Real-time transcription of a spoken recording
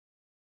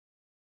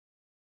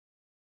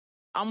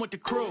I'm with the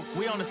crew,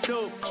 we on the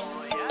stoop.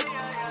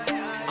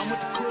 I'm with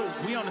the crew,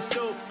 we on the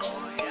stoop.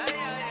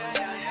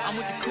 I'm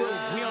with the crew,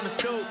 we on the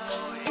stoop.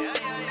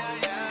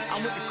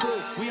 I'm with the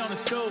crew, we on the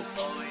stoop.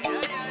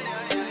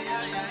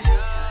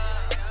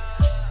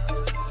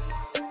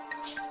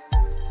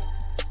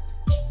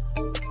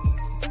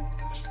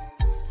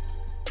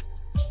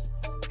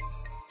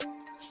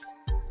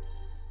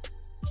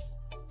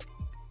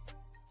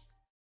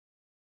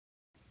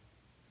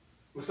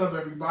 What's up,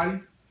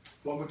 everybody?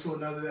 Welcome to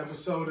another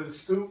episode of The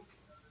Stoop.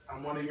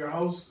 I'm one of your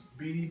hosts,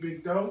 BD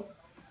Big Doe.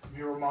 I'm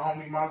here with my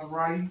homie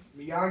Maserati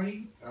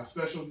Miyagi. Our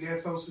special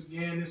guest host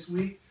again this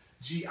week,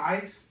 G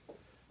Ice.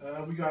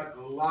 We got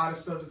a lot of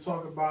stuff to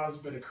talk about. It's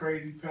been a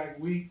crazy packed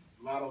week.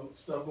 A lot of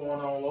stuff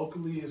going on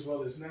locally as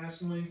well as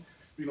nationally.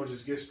 We're going to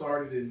just get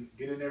started and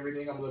get in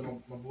everything. I'm going to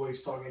let my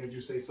boys talk,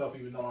 introduce themselves,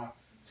 even though I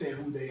said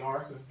who they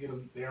are, so get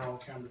them their own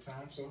camera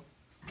time. So.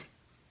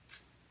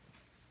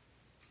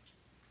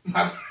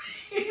 Oh,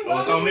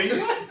 it's on me?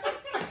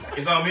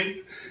 It's on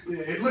me?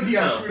 Yeah, look, he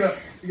got screwed up.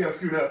 He got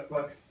screwed up.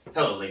 Look.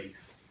 Hello, ladies.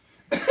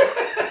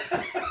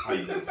 How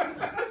you doing?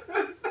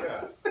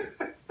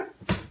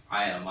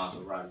 I am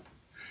Maserati.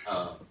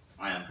 I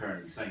am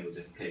currently single,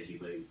 just in case you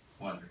ladies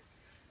wonder.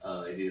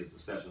 It is the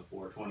special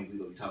 420. We're going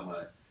to be talking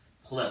about a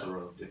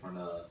plethora of different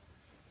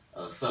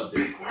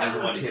subjects. I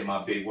just wanted to hit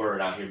my big word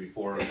out here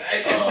before. I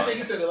think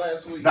you said it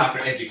last week. Dr.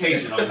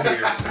 Education over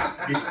here.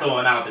 He's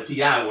throwing out the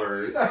TI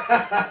words.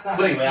 But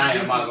anyway, I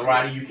am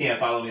Maserati. You can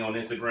follow me on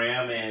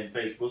Instagram and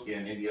Facebook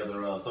and any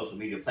other social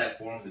media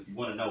platforms. If you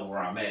want to know where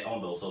I'm at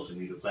on those social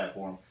media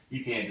platforms,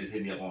 you can just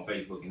hit me up on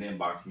Facebook and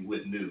inbox me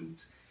with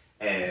nudes.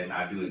 And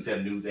I do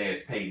accept nudes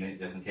as payment,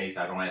 just in case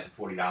I don't ask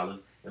for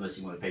 $40, unless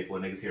you want to pay for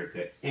a nigga's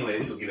haircut. Anyway,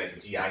 we're going to get back to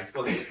GI.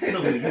 Go ahead.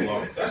 Tell me who you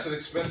are. That's an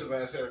expensive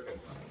ass haircut,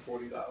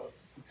 $40.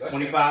 It's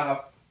 25.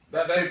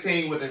 That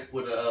 15 with the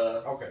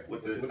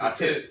I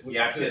tip. With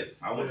Yeah, I the tip.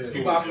 I went to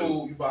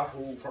school. You buy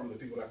food from the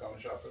people that come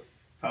to shop.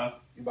 Huh?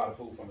 You buy the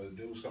food from the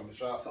dudes coming to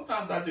shop.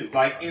 Sometimes I do.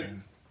 Like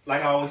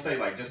I always say,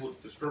 like just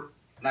with the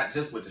not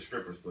just with the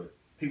strippers, but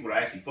people that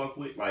I actually fuck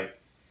with. Like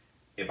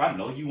if I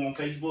know you on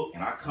Facebook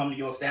and I come to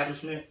your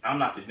establishment, I'm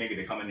not the nigga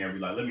that come in there and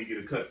be like, let me get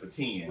a cut for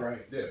 10.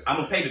 Right. Yeah. I'm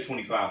gonna pay the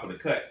 25 for the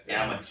cut,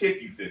 and I'm gonna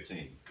tip you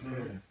 15.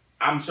 Mm-hmm.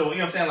 I'm showing, you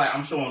know what I'm saying? Like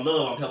I'm showing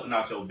love. I'm helping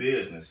out your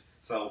business.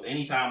 So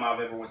anytime I've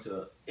ever went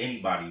to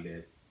anybody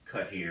that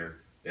cut hair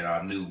that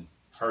I knew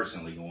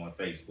personally on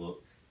Facebook,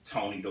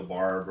 Tony the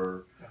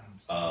barber,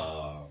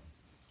 what's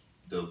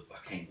the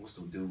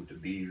dude with the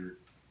beard?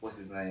 What's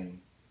his name?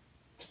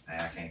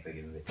 I can't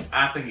think of it.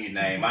 I'll think of your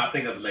name. I'll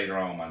think of it later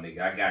on, my nigga.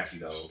 I got you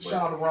though. Shout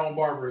out to Ron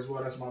Barber as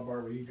well. That's my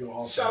barber. He do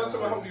all. Shout out to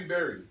my homie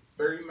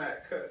Barry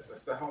Matt Cuts.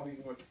 That's the homie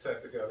who went to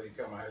tech together. He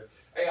come out here.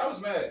 Hey, I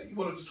was mad. You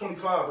went up to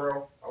 25,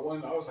 bro. I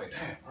was like,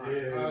 damn. All right,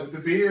 yeah, with the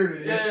beard,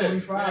 it's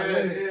 25.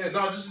 Yeah.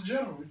 No, just in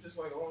general. It's just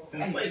like, oh,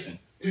 inflation.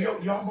 Do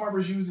y'all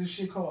barbers use this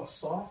shit called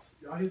sauce?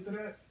 Y'all hip to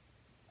that?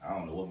 I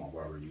don't know what my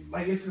barber uses.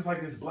 Like it's just like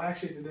this black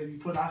shit that they be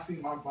putting. I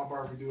seen my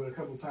barber do it a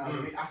couple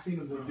times. I seen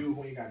him do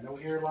when he got no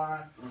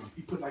hairline.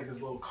 He put like this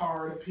little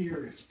card up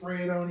here and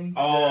spray it on him.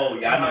 Oh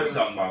yeah, I know what you're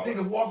talking about.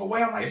 Nigga walk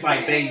away. I'm like, it's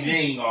like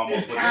Beijing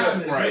almost. It's kind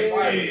of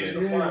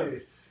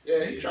spray.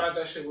 Yeah, he tried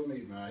that shit with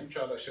me, man. He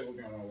tried that shit with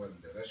me on my wedding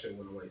day. That shit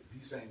went away.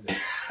 He saying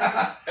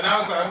that. And I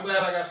was like, I'm glad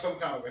I got some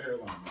kind of a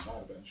hairline. Might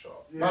have been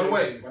short. Yeah. By the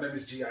way, my name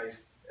is G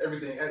Ice.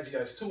 Everything at G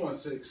Ice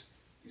 216.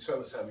 These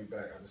fellas have me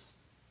back. I just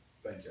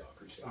thank y'all.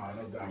 Appreciate it. Oh,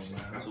 no doubt,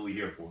 man. That's what we're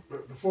here for.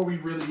 But before we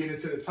really get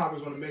into the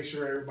topics, I want to make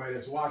sure everybody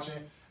that's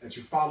watching that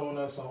you're following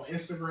us on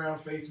Instagram,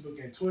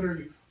 Facebook, and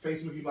Twitter.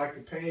 Facebook, you like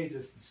the page.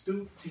 It's The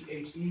Stoop,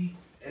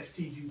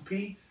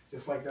 THESTUP.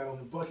 Just like that on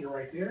the bucket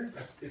right there.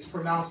 It's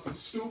pronounced The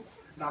Stoop,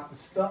 not The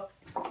Stup.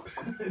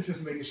 It's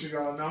just making sure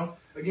y'all know.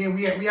 Again,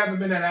 we haven't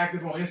been that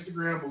active on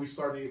Instagram, but we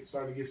started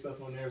to get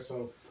stuff on there.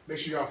 So make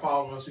sure y'all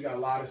follow us. We got a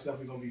lot of stuff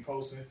we're gonna be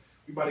posting.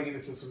 We about to get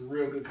into some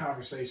real good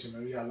conversation,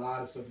 man. We got a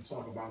lot of stuff to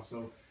talk about.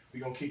 So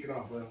we're gonna kick it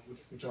off. But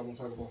what y'all want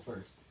to talk about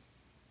first?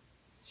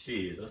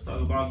 Shit, let's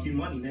talk about Q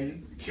Money,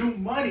 nigga. Q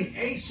Money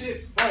ain't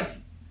shit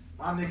funny.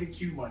 My nigga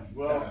Q Money.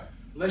 Well,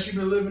 unless you've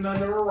been living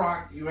under a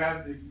rock, you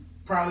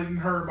probably didn't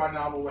heard by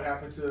now about what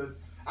happened to.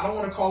 I don't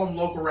want to call him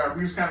local rapper.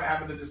 We was kind of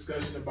having a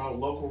discussion about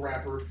local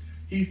rapper.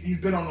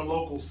 He's been on the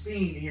local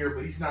scene here,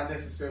 but he's not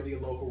necessarily a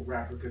local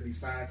rapper because he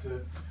signed to,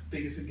 I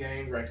think it's a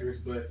Game Records,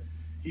 but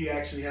he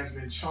actually has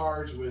been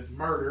charged with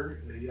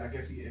murder. I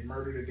guess he had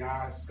murdered a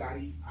guy,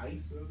 Scotty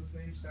Ice, what was his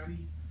name? Scotty?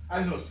 I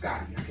just know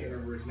Scotty. I can't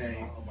remember his name.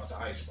 I don't know about the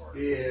ice part.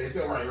 Yeah, it's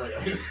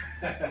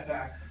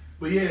right.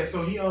 But yeah,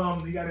 so he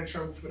got in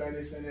trouble for that.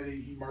 They said that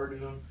he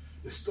murdered him.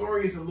 The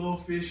story is a little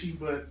fishy,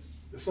 but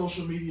the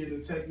social media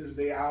detectives,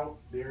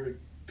 they're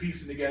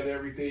piecing together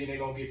everything. They're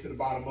gonna get to the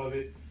bottom of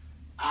it.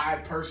 I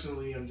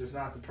personally am just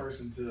not the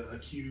person to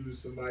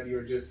accuse somebody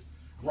or just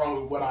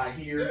wrong with what I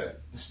hear. Yeah.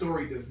 The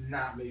story does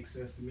not make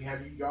sense to me.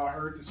 Have y'all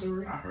heard the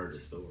story? I heard the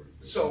story.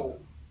 So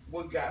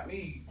what got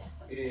me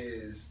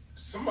is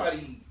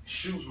somebody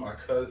shoots my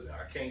cousin.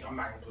 I'm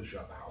not gonna push you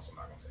out the house. I'm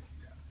not gonna take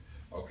you down.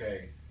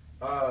 Okay.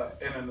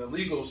 In an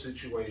illegal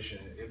situation,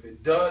 if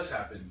it does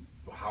happen,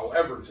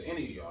 However, to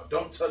any of y'all,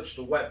 don't touch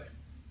the weapon.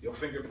 Your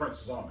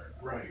fingerprints is on there.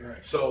 Right.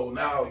 So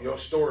now your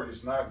story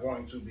is not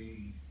going to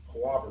be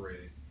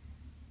corroborated.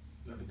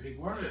 That's a big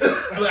word.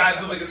 I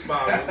had to look at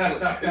smile.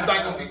 It's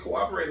not going to be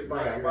corroborated by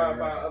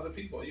other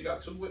people. You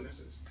got two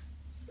witnesses.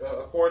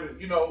 According,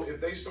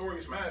 if they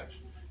stories match,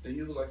 then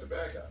you look like the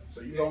bad guy.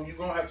 So you're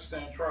gonna have to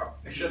stand trial.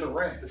 You shouldn't have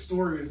ran. The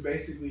story is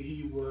basically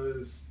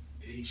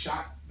he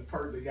shot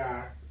the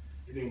guy,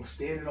 and then was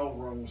standing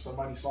over him when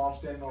somebody saw him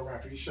standing over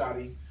after he shot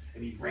him,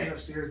 and he ran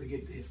upstairs to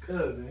get his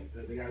cousin,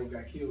 the guy who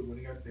got killed when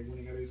he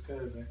got his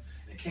cousin,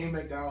 and came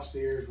back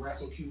downstairs,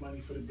 wrestled Q Money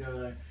for the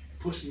gun, and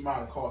pushed him out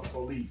and called the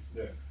police.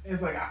 Yeah. And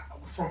it's like,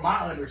 from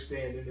my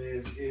understanding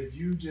is, if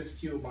you just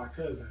killed my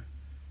cousin,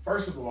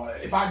 first of all,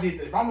 if I'm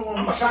the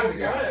one who shot the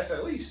guy,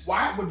 at least.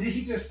 why? But did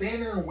he just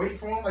stand there and wait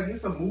for him? Like,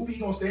 it's a movie, he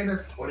gonna stand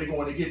there, or they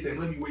going to get them?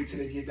 Let me wait till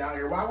they get down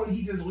here. Why wouldn't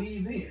he just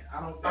leave then?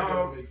 That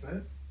doesn't make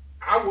sense.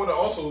 I would have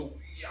also.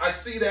 I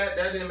see that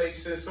didn't make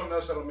sense. Something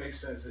else that don't make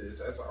sense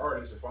is, as an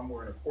artist, if I'm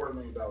wearing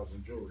 $250,000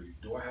 in jewelry,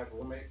 do I have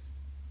roommates?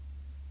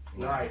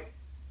 Right.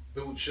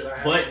 Dude, should I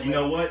have? But you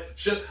know what?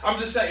 I'm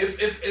just saying,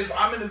 if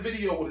I'm in a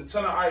video with a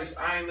ton of ice,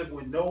 I ain't living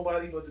with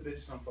nobody but the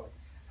bitches I'm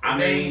fucking.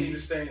 They ain't even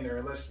staying there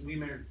unless we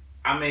married.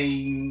 I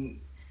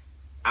mean,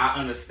 I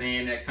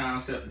understand that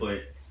concept,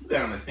 but you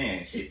gotta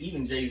understand, shit.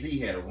 Even Jay-Z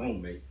had a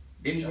roommate.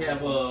 Didn't he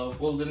have what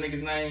was the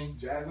nigga's name?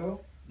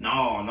 Jazzo?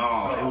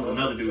 No, it was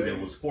another dude that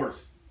was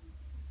sports.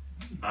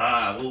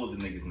 What was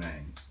the nigga's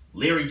name?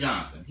 Larry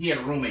Johnson. He had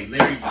a roommate,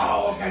 Larry Johnson.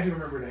 Oh, okay, I do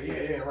remember that.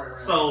 Yeah, right.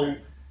 So,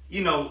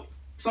 right.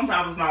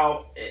 Sometimes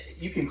now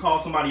you can call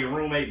somebody a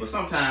roommate, but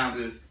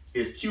sometimes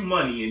it's Q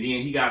Money, and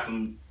then he got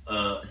some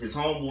his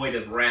homeboy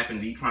that's rapping,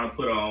 he trying to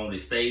put on,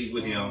 that stays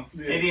with him,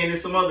 and then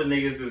there's some other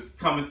niggas that's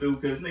coming through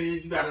because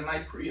nigga, you got a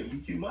nice crib, you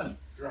Q Money.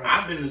 Right.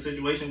 I've been in a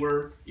situation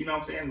where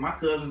my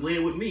cousins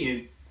live with me,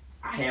 and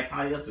I had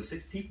probably up to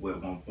 6 people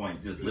at one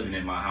point just living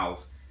in my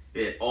house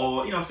that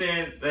all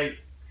like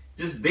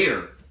just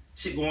there.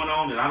 Shit going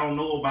on that I don't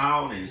know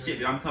about, and shit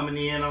that I'm coming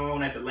in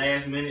on at the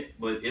last minute,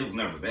 but it was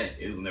never that.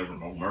 It was never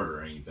no murder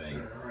or anything.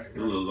 Right. It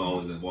was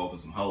always involving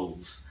some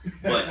hoes.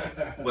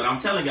 But what I'm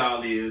telling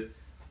y'all is,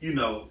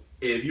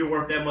 if you're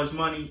worth that much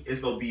money,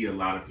 it's gonna be a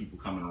lot of people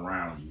coming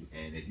around you.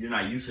 And if you're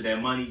not used to that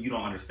money, you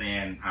don't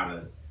understand how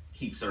to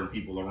keep certain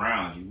people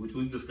around you, which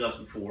we've discussed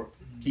before.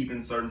 Mm-hmm.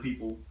 Keeping certain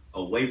people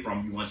away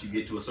from you once you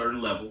get to a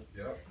certain level.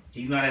 Yep.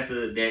 He's not at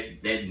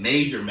that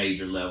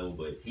major level,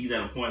 but he's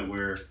at a point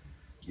where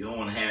you don't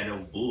want to have no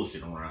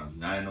bullshit around you.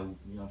 Not in no,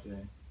 you know what I'm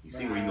saying? You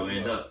see where you gonna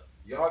end up.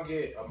 Y'all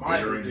get a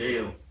minor in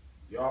jail.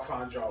 Y'all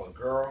find y'all a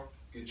girl,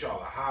 get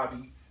y'all a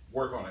hobby,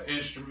 work on an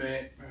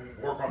instrument,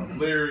 work on the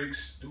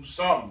lyrics, do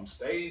something.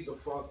 Stay the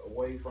fuck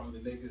away from the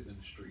niggas in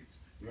the streets.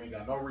 You ain't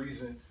got no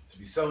reason to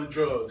be selling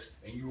drugs,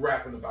 and you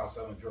rapping about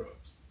selling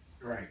drugs.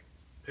 Right.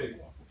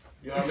 Pick one.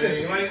 You know what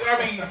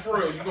I mean? For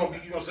real, you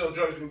gonna sell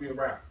drugs, you gonna be a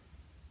rapper.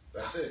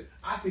 That's it.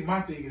 I think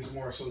my thing is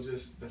more so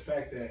just the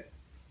fact that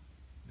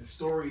the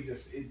story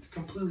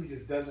completely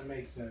just doesn't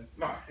make sense.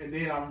 Nah. And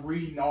then I'm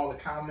reading all the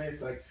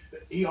comments. Like,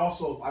 he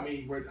also,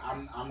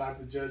 I'm not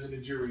the judge and the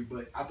jury,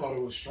 but I thought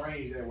it was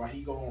strange that while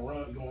he go on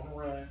a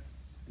run,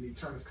 and he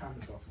turned his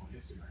comments off on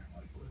Instagram.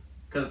 Like, what?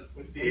 Because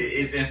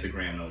it's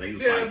Instagram though. They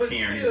was like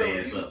tearing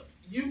his ass up.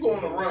 You go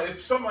on a run.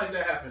 If something like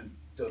that happened,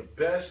 the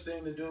best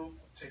thing to do,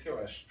 take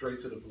your ass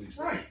straight to the police.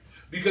 Right.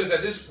 Because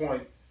at this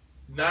point,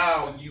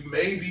 now you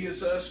may be a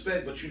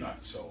suspect, but you're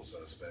not the sole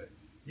suspect.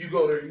 You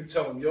go there, you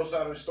tell them your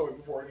side of the story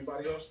before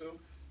anybody else do.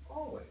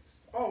 Always.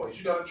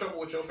 You got in trouble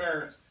with your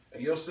parents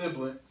and your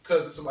sibling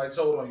because somebody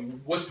told on you.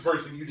 What's the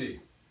first thing you did?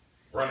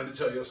 Running to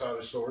tell your side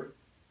of the story.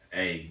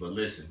 Hey, but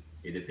listen,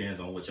 it depends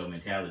on what your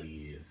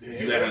mentality is. Yeah.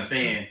 You gotta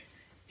understand,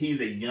 he's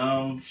a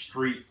young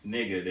street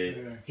nigga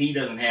that he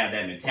doesn't have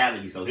that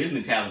mentality. So his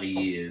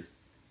mentality is,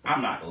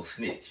 I'm not gonna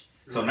snitch.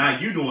 So now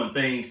you doing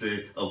things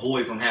to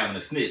avoid from having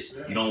to snitch.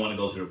 You don't want to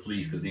go to the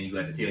police because then you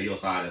got to tell your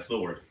side of the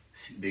story.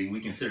 We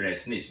consider that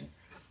snitching.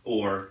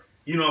 Or,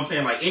 you know what I'm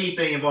saying, like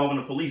anything involving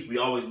the police, we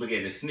always look at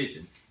it as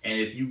snitching. And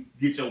if you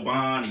get your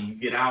bond and you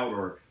get out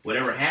or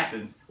whatever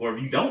happens, or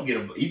if you don't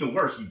get even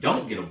worse, you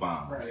don't get a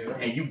bond. Right.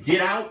 And you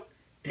get out,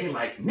 they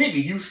like,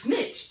 nigga, you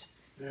snitched.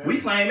 Yeah. We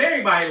claim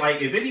everybody,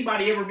 like, if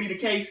anybody ever be the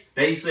case,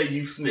 they say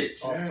you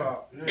snitched.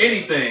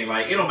 Anything,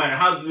 like, it don't matter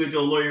how good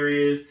your lawyer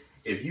is,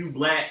 if you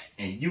black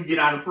and you get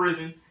out of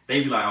prison,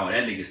 they be like, oh,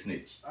 that nigga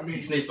snitched.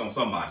 He snitched on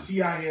somebody.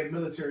 T.I. had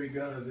military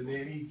guns, and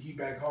then he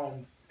back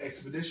home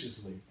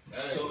expeditiously.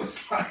 So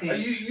it's like,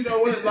 you know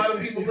what? A lot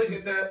of people look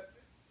at that.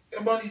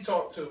 Money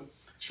talk too.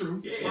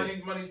 True. Yeah.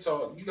 Money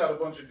talk. You got a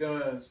bunch of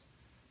guns.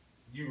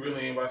 You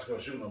really ain't about to go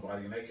shoot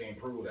nobody, and they can't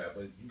prove that.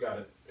 But you got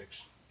an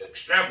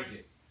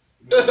extravagant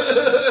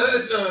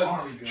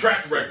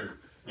track record.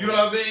 You know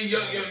what I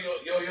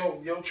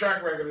mean? Your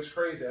track record is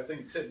crazy. I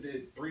think Tip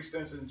did 3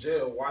 stints in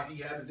jail. Why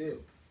he had to deal?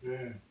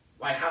 Yeah.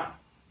 Like how?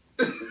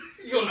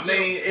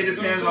 It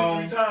depends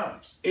on. 3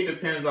 times. It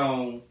depends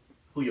on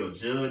who your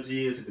judge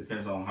is. It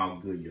depends on how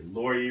good your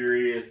lawyer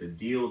is, the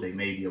deal they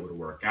may be able to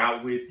work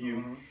out with you.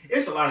 Mm-hmm.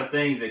 It's a lot of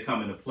things that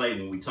come into play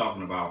when we're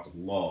talking about the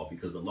law,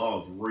 because the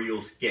law is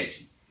real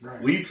sketchy.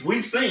 Right.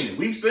 We've seen it.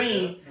 We've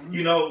seen,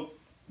 you know,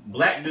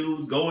 black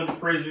dudes go into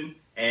prison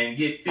and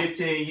get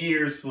 15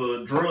 years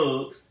for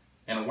drugs,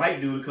 and a white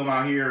dude come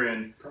out here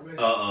and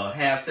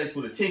have sex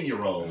with a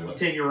 10-year-old, a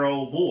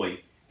 10-year-old boy,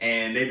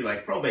 and they be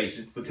like,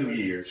 probation for 2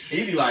 years. And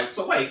he'd be like,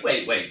 so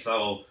wait,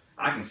 so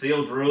I can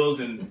sell drugs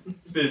and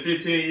spend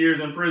 15 years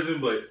in prison,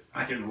 but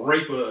I can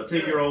rape a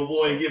 10-year-old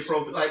boy and get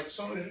probation? Like,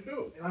 something to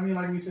do. I mean,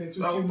 like we said,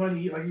 too, Q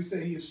Money, like you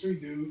said, he's a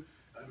street dude.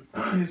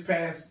 His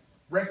past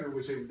record,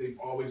 which they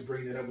always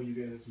bring that up when you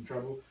get into some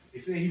trouble, they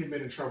say he'd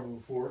been in trouble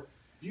before.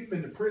 If you've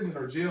been to prison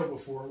or jail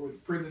before,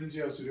 with prison and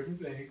jail, two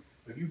different things.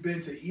 If you've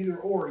been to either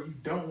or, you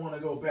don't want to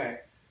go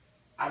back.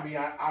 I mean,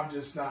 I'm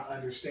just not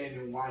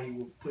understanding why he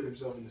would put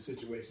himself in a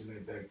situation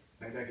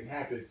that can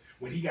happen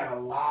when he got a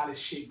lot of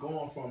shit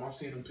going for him. I've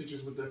seen him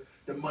pictures with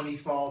the money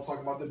phone,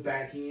 talking about the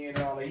back end and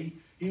all that.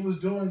 He was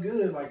doing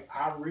good. Like,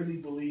 I really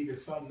believe that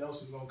something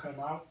else is going to come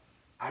out.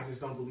 I just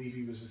don't believe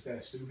he was just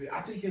that stupid.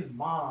 I think his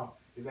mom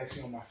is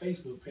actually on my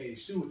Facebook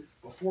page, too.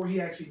 Before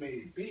he actually made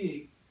it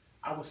big,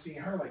 I was seeing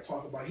her like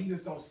talk about. He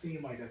just don't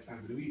seem like that type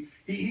of dude.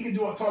 He can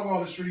talk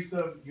all the street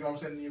stuff. You know what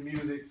I'm saying, in your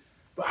music,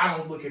 but I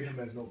don't look at him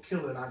as no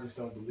killer. And I just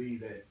don't believe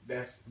that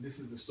this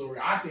is the story.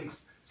 I think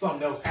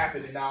something else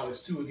happened, and now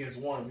it's 2 against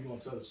 1. We gonna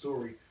tell the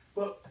story,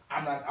 but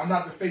I'm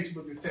not the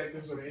Facebook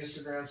detectives or the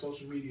Instagram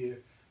social media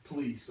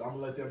police. I'm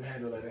gonna let them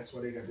handle that. That's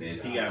why they got.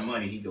 If he got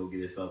money, he go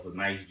get himself a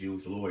nice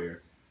Jewish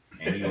lawyer,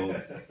 and he go.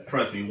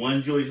 Trust me,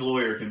 one Jewish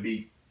lawyer can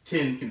be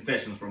 10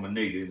 confessions from a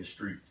nigga in the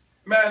street.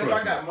 Man, if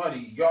I got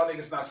money, y'all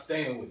niggas not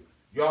staying with me.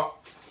 Y'all.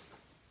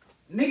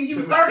 Nigga,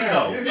 you 30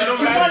 though.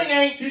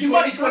 Your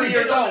money 20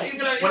 years old.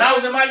 When I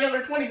was in my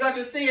younger 20s, I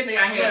just said I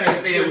had niggas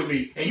staying with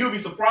me. And you'll be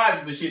surprised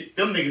at the shit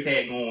them niggas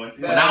had going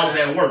when I was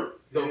at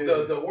work.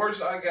 The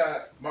worst I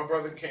got, my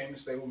brother came to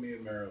stay with me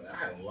in Maryland. I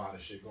had a lot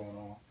of shit going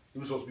on. He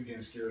was supposed to be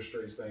getting scared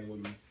straight staying with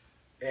me.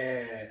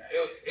 And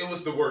it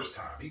was the worst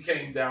time. He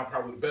came down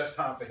probably the best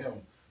time for him,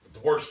 but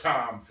the worst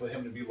time for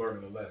him to be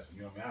learning a lesson.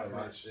 You know what I mean? I had a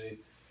lot of shit.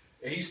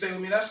 And he stayed with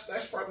me.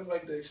 That's probably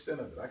like the extent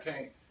of it. I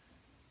can't.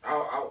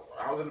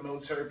 I was in the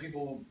military.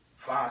 People,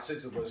 5,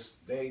 6 of us,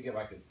 they get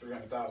like a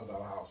 $300,000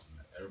 house. And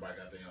everybody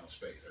got their own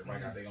space.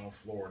 Everybody got their own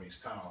floor in these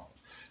townhomes.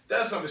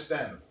 That's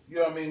understandable. You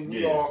know what I mean?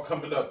 We all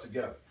coming up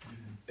together.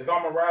 If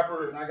I'm a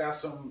rapper and I got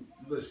some,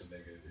 listen,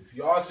 nigga. If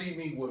y'all see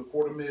me with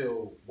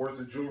 $250,000 worth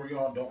of jewelry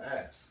on, don't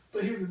ask.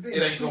 But here's the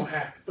thing. It ain't gonna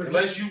happen.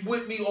 Unless you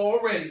with me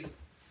already.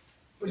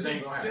 But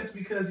just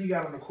because he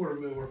got on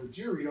 $250,000 worth of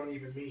jewelry don't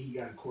even mean he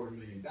got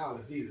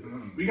 $250,000 either.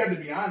 We got to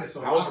be honest.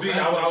 I was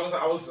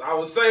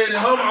saying it.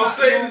 I was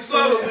saying it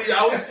subtly.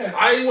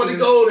 I didn't want to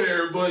go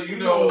there, but you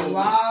know, a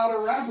lot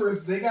of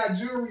rappers, they got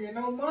jewelry and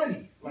no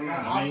money. Like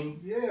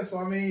so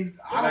I mean,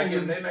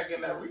 they're not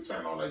getting that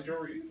return on that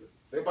jewelry either.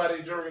 They buy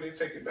their jewelry, they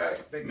take it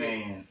back.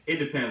 It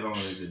depends on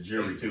the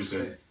jewelry too,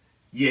 because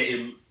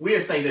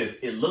we'll say this: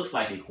 it looks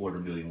like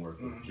 $250,000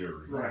 worth of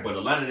jewelry, right? But a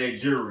lot of that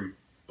jewelry,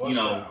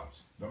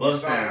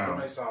 bust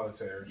down.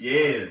 Solitaire.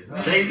 Yeah.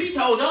 Right. Jay-Z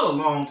told y'all a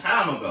long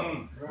time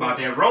ago about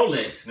that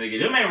Rolex, nigga.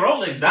 Them ain't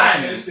Rolex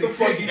diamonds.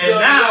 Fuck you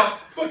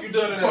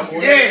done in that.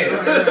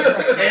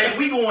 Yeah. And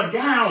we going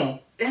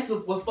down. That's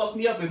what fucked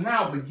me up is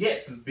now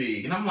baguettes is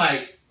big. And I'm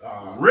like,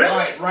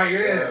 really? Right,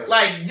 yeah.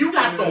 Like, you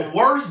got the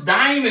worst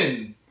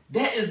diamond.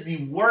 That is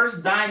the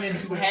worst diamond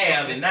you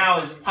have. And now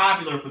it's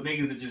popular for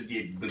niggas to just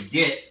get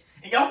baguettes.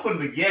 And y'all putting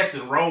baguettes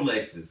in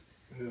Rolexes.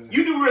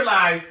 You do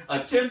realize a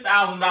 $10,000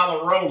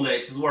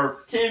 Rolex is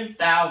worth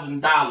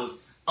 $10,000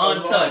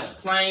 untouched,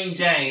 plain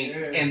Jane,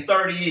 in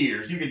 30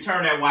 years. You can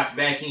turn that watch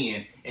back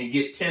in and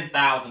get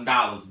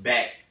 $10,000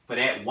 back for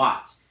that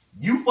watch.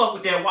 You fuck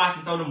with that watch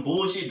and throw them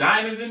bullshit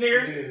diamonds in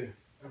there? Yeah.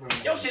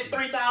 Your shit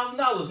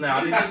 $3,000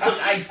 now. It just look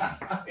icy.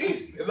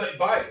 Easy.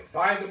 Buy it.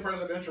 Buy the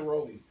presidential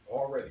Rollie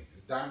already.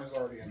 The diamonds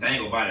already in there. They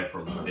ain't gonna buy that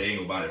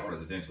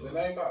presidential.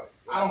 They ain't buy it.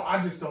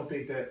 I just don't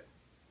think that,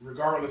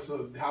 regardless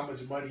of how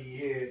much money he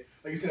had,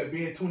 like you said,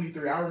 being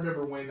 23, I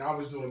remember when I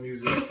was doing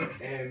music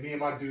and me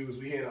and my dudes,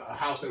 we had a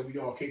house that we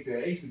all kicked at.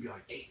 It used to be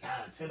like 8, 9,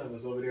 10 of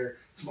us over there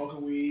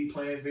smoking weed,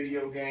 playing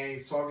video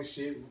games, talking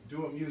shit,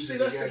 doing music. See,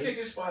 that's the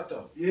kicking spot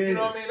though. Yeah. You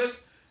know what I mean?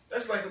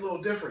 That's like a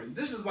little different.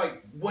 This is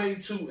like way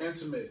too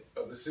intimate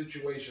of a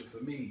situation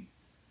for me.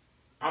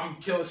 I'm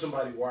killing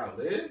somebody where I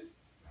live.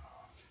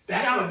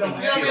 That's what don't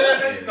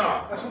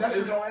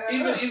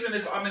Even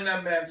if I'm in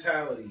that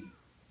mentality,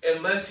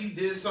 unless he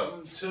did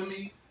something to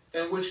me,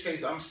 in which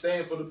case I'm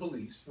staying for the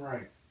police.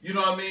 Right. You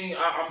know what I mean?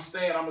 I'm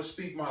staying. I'm gonna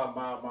speak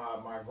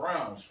my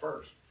grounds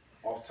first,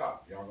 off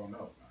top. Y'all gonna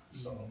know.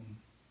 So,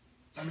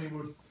 I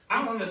mean,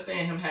 I don't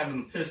understand him having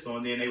a pistol,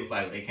 and then they was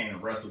like they came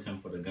and wrestled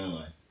him for the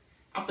gun.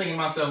 I'm thinking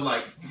to myself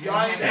like,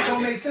 that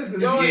don't make sense. I'm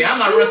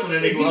not wrestling a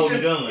nigga who holds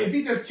a gun. If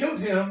he just killed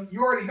him,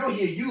 you already know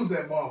he'd use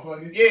that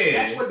motherfucker.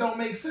 Yeah. That's what don't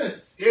make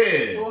sense.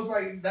 Yeah. So it's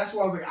like, that's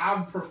why I was like,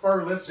 I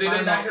prefer, Did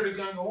they not hear the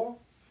gun go off?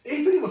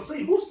 He said he was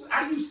asleep.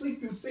 How do you sleep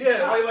through 6 Yeah,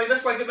 shots? like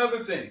that's like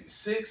another thing.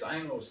 6, I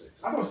ain't know 6.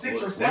 I thought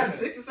 6 or What, 7.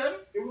 6 or 7?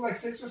 It was like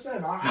 6 or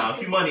 7. No,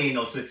 Q Money ain't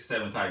no 6 or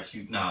 7 type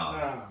shoot.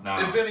 Nah.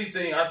 If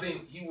anything, I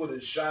think he would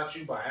have shot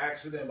you by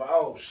accident. But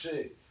oh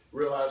shit,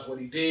 realized what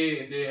he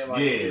did, and then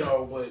you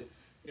know, but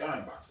y'all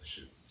ain't about to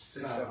shoot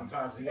 6, 7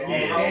 times in your own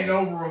house.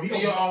 Over him.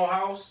 In your own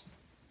house.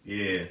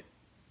 Yeah.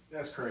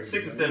 That's crazy.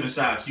 6 or 7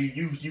 shots.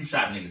 You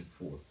shot niggas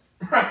before.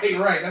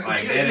 Right. That's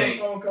like, a killer. That's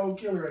Stone Cold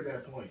Killer at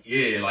that point.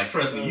 Yeah, like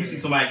trust me, you see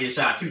somebody get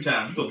shot 2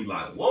 times, you gonna be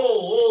like,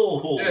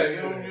 whoa. Yeah,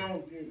 you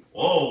don't.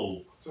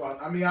 Whoa. So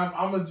I mean,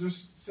 I'm gonna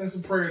just send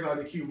some prayers out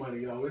to Q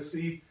Money, yo.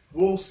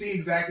 We'll see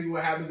exactly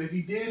what happens. If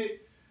he did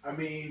it, I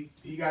mean,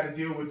 he got to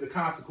deal with the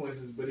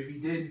consequences. But if he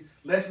didn't,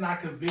 let's not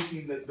convict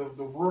him.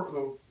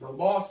 The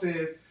law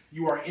says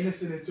you are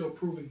innocent until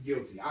proven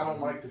guilty. I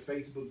don't like the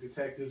Facebook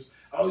detectives.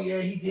 Oh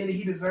yeah, he did it.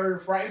 He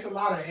deserved right. It's a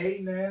lot of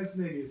hating ass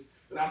niggas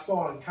that I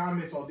saw in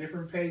comments on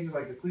different pages,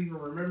 like the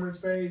Cleveland Remembrance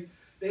page.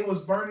 They was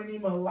burning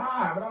him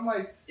alive, and I'm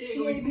like,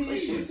 he ain't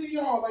did shit to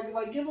y'all.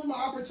 Like give him an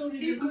opportunity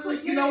to do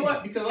his You know thing.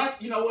 what? Because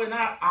and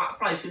I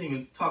probably shouldn't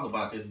even talk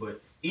about this,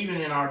 but even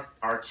in our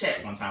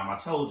chat one time, I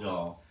told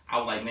y'all, I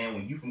was like, man,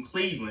 when you from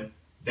Cleveland,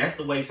 that's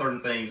the way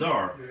certain things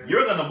are. Yeah.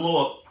 You're gonna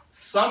blow up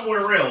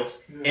somewhere else,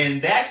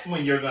 and that's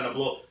when you're gonna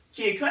blow up.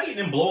 Kid Cudi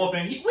didn't blow up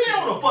we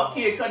don't know the fuck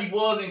Kid Cudi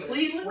was in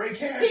Cleveland. Ray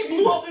Cash, he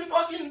blew up in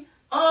fucking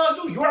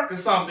New York or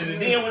something, and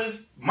then when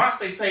his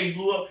MySpace page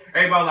blew up,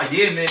 everybody was like,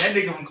 yeah, man, that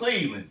nigga from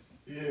Cleveland.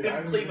 Yeah, been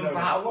from Cleveland for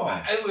how long?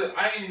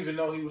 I didn't even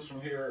know he was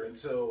from here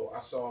until I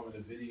saw him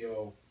in the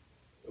video.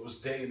 It was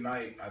day and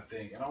night, I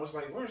think, and I was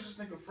like, "Where's this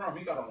nigga from?"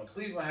 He got on a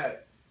Cleveland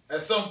hat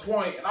at some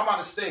point, and I'm out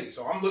of state,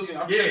 so I'm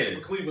checking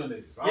for Cleveland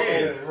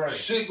niggas. Right.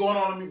 Shit going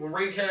on to me when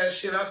Ray Cash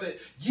shit. I said,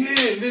 "Yeah,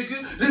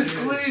 nigga, this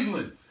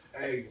Cleveland."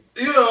 Hey,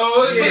 you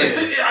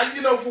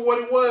know, for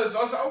what it was,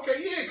 I was like,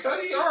 "Okay, yeah,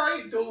 Cudi, all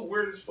right, dude,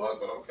 weird as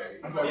fuck, but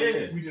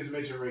okay." We just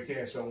mentioned Ray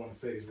Cash, so I want to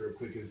say this real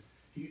quick because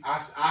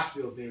I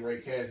still think Ray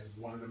Cash is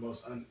one of the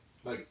most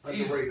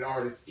underrated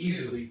artists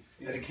easily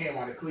that it came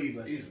out of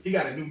Cleveland. He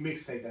got a new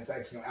mixtape that's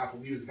actually on Apple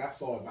Music. I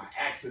saw it by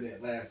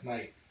accident last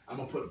night. I'm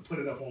gonna put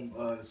it up on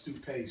the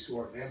Stoop page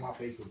short and my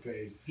Facebook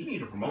page. He need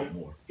to promote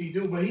more. He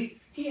do, but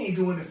he ain't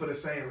doing it for the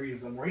same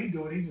reason. Where he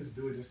just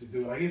do it just to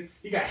do it. Like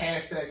he got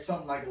hashtag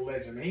something like a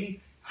legend.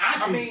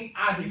 I think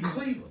you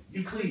Cleveland.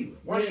 You Cleveland.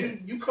 Once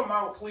you come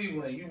out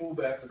Cleveland, you move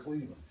back to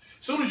Cleveland.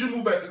 As soon as you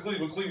move back to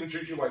Cleveland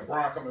treats you like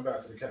Bron coming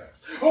back to the Cavs.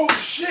 Oh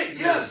shit,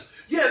 yes.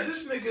 Yeah,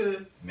 this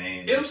nigga,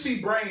 man, MC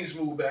Brains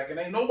moved back, and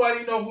ain't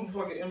nobody know who the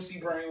fucking MC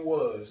Brain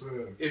was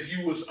if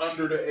you was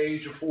under the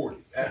age of 40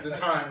 at the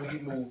time when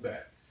he moved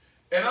back.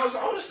 And I was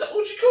like, oh, this the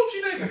Oochie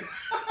Coochie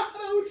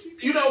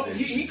nigga. You know,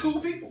 he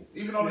cool people.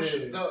 Even on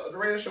the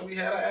radio show we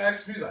had, I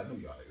asked him, I knew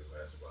y'all niggas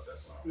would ask about that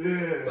song.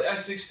 Yeah. But at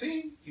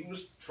 16, he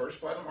was first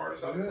platinum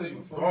artist out of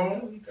Cleveland.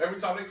 Boom. Every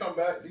time they come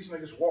back, these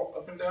niggas walk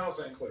up and down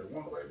St. Clair.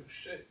 One way to do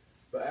shit.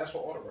 But ask for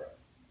autograph.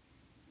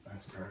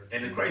 That's crazy.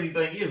 And the crazy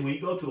thing is, when you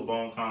go to a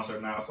Bone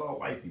concert now, it's all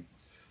white people.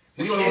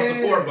 We don't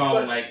support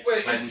Bone like we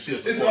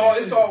should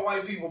support. It's all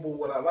white people, but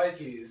what I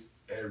like is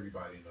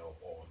everybody know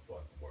all the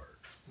fucking words.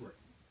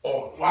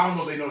 Well, I don't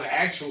know if they know the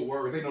actual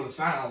words. They know the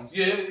sounds.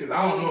 Yeah. Because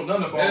I don't know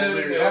none of Bone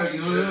lyrics. I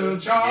mean,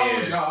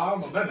 Charles, y'all. I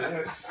don't know none of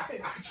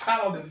that.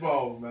 Shout out to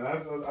Bone, man.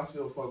 I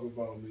still fuck with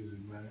Bone music,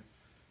 man.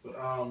 But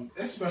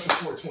it's a special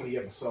 420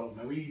 episode,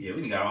 man.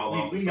 We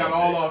got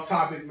all off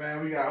topic,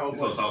 man. We got a whole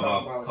bunch to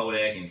talk about.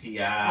 Kodak and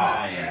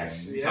T.I.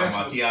 Talking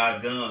about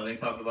T.I.'s guns. They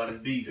talking about his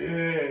beef.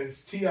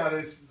 Yes,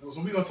 T.I.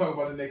 So we're gonna talk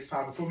about the next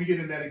time. Before we get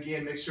into that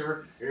again, make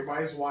sure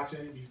everybody's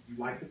watching. You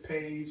like the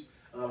page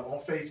on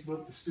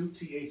Facebook, the Stoop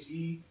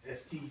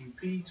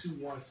THESTUP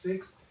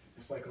 216,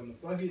 just like on the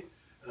bucket.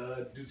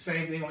 Do the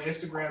same thing on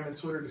Instagram and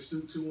Twitter, the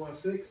Stoop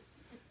 216.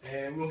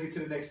 And we're gonna get to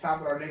the next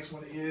topic. Our next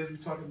one is we're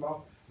talking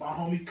about my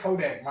homie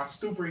Kodak, my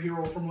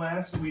superhero from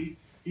last week.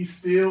 He's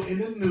still in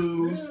the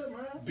news,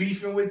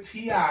 beefing with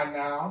T.I.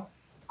 now.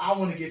 I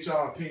want to get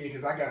y'all opinion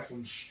because I got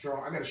a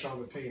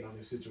strong opinion on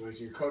this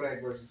situation.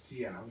 Kodak versus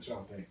T.I. What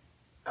y'all think?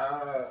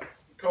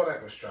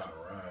 Kodak was trying to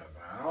run,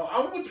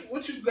 man.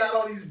 What you got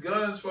all these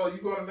guns for? You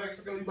going to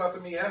Mexico? You about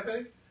to meet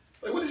Hefe?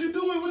 Like, what is you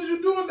doing? What is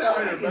you doing down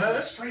here, man?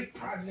 It's a straight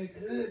Project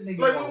Hood, nigga.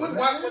 Like,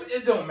 why,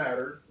 it don't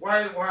matter.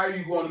 Why are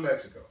you going to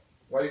Mexico?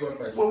 Why are you going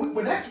to Mexico? Well,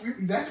 but that's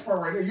the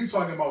part right there. You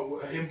talking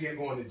about him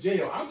going to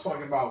jail. I'm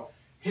talking about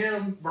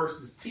him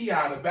versus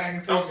T.I. The back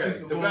and forth. Okay,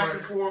 the back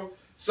and forth.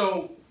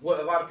 So what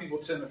a lot of people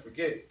tend to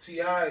forget,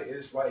 T.I.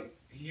 is like,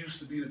 he used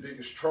to be the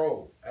biggest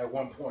troll at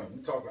one point.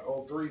 We talking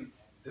 03.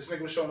 This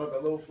nigga was showing up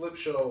at little flip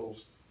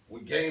shows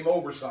with game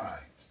over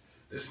signs.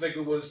 This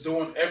nigga was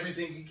doing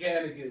everything he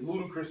can to get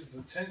Ludacris's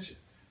attention.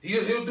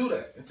 He'll do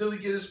that until he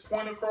get his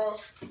point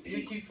across.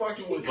 He keep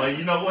fucking with. But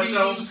you know what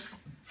though?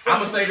 I'm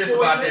gonna say this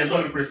about that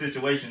Ludacris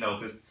situation though,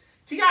 because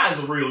T.I. is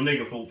a real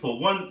nigga for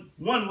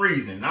one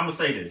reason. And I'm gonna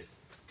say this: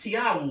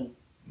 T.I. will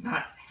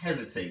not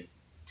hesitate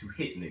to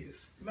hit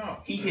niggas. No.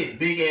 He hit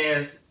big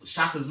ass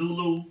Shaka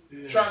Zulu.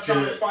 Yeah. Trying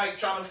to fight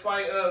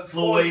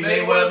Floyd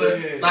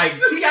Mayweather. Yeah. Like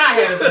T.I.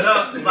 has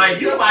nothing. Like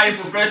you fighting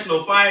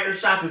professional fighter,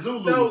 Shaka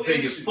Zulu No was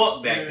big as issue.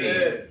 fuck back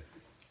then. Yeah.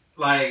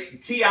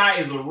 Like T.I.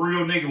 is a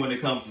real nigga when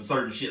it comes to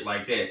certain shit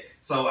like that.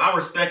 So I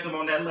respect him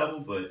on that level,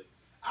 but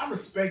I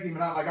respect him,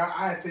 and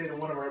I had said in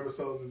one of our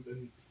episodes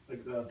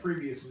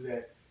previously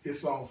that his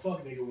song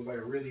 "Fuck Nigga" was like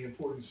a really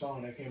important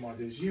song that came out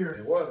this year.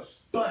 It was.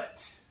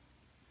 But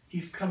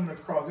he's coming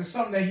across. There's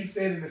something that he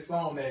said in the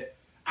song that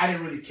I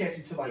didn't really catch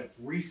until like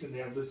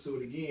recently. I've listened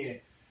to it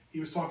again. He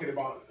was talking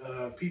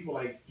about people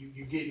like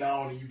you getting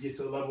on and you get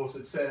to a level of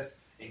success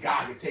and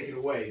God can take it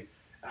away.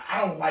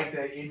 I don't like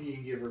that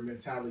Indian giver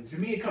mentality. To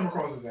me, it come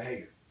across as a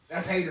hater.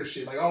 That's hater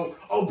shit. Like,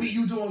 oh, B,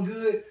 you doing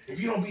good. If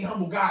you don't be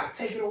humble, God,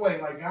 take it away.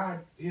 Like, God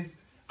is.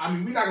 I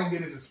mean, we're not gonna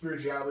get into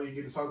spirituality and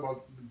get to talk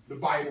about the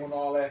Bible and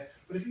all that.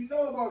 But if you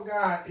know about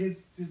God,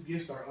 his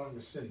gifts are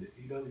unrescinded.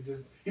 He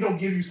don't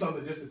give you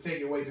something just to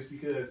take it away just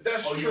because.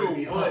 That's you true,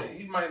 be but humble.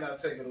 he might not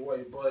take it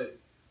away. But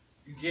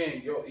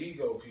again, your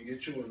ego can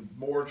get you in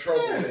more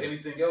trouble than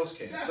anything else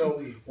can.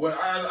 Definitely. So when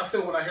I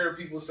feel when I hear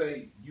people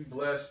say you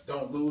blessed,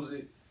 don't lose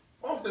it.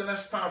 Often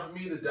that's time for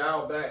me to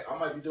dial back. I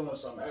might be doing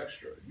something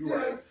extra. You're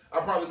right. I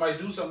probably might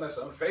do something that's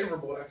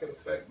unfavorable that could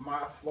affect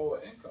my flow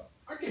of income.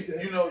 I get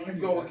that. You know, I you get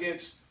go that.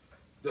 against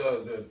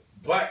the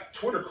Black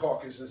Twitter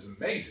caucus is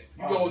amazing.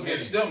 You Oh, go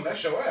against them,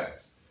 that's your ass.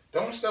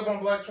 Don't step on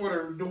Black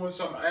Twitter doing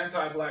some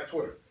anti-Black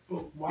Twitter.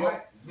 But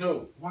why?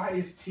 No. Why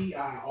is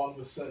T.I. all of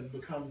a sudden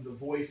become the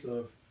voice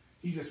of?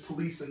 He just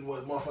policing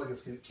what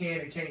motherfuckers can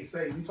and can't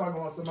say. We talking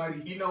about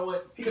somebody. you know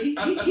what?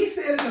 He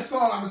said in the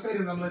song. I'm gonna say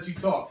this. I'm gonna let you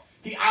talk.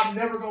 I'm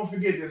never gonna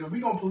forget this. If we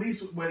gonna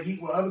police what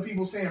other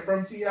people saying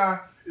from T.I.,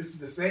 this is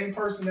the same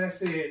person that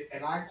said,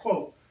 and I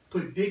quote,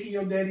 "Put dick in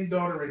your daddy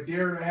daughter and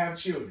dare her to have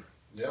children."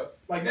 Yep.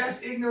 Like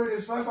that's ignorant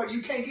as fuck. It's like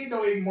you can't get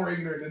no more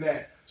ignorant than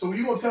that. So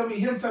you gonna tell me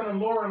him telling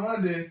Lauren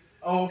London,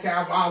 "Oh, okay,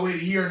 I'll wait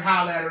a year and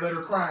holler at her, let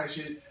her cry and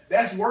shit."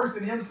 That's worse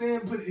than him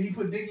saying he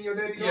put dick in your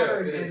daddy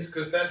daughter Yeah, it and is,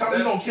 'cause that's you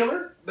gonna kill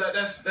her.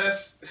 That's.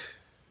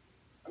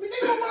 I mean,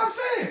 think about what I'm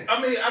saying.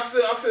 I mean,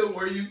 I feel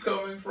where you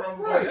coming from,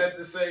 Right. but at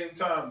the same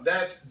time,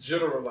 that's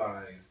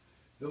generalized.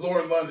 The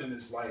Lauren London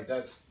is like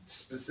that's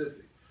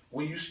specific.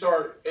 When you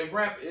start, and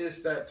rap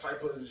is that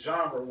type of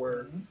genre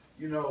where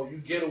you know you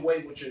get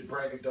away with your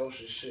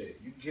braggadocious shit.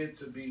 You get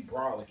to be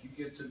brolic. You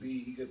get to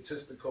be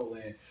egotistical,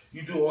 and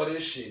you do all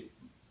this shit.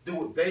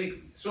 Do it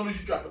vaguely. As soon as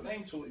you drop a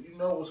name to it, you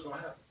know what's gonna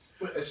happen.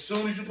 But as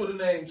soon as you put a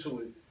name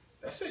to it,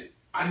 that's it.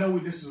 I know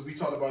we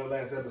talked about it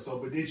last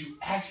episode, but did you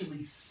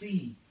actually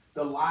see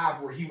the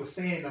live where he was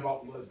saying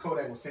about what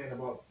Kodak was saying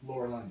about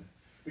Lauren London?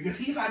 Because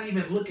he's not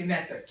even looking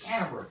at the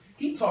camera.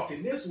 He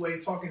talking this way,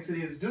 talking to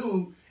his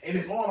dude, and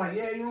it's on like,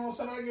 yeah, you know what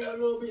I'm saying? I get a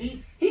little bit.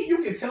 He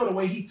you can tell the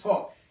way he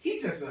talk. He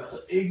just an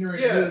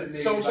ignorant good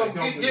nigga. So like,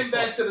 don't give get a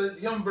back fuck. to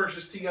him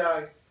versus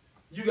T.I.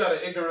 You got an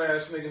ignorant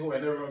ass nigga who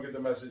ain't never gonna get the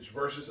message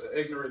versus an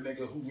ignorant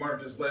nigga who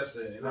learned his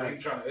lesson and now he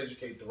trying to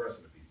educate the rest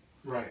of the people.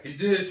 Right. He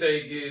did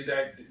say, "Get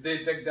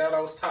that I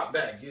was top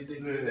back. Get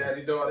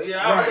daddy daughter." Yeah,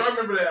 Right. I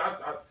remember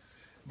that.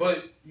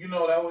 But you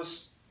know that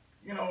was,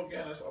 you know,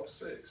 again that's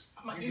 06.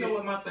 You know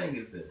what my thing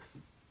is this?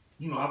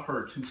 You know, I've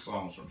heard 2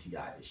 songs from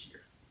T.I. this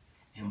year,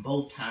 and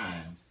both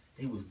times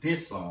they was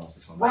diss songs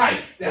to somebody.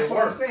 Right. That's They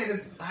what I'm were. saying.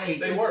 It's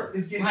They were.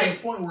 It's getting to the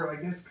point where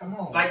like this. Come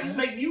on. Like, man. just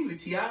make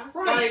music, T.I.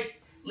 Right.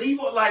 Like, leave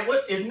what, like,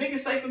 what, if niggas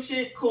say some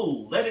shit,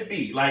 cool, let it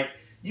be. Like,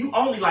 you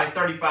only like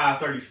 35,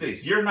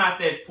 36. You're not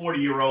that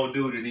 40-year-old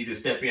dude that need to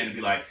step in and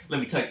be like,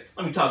 let me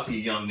talk to you,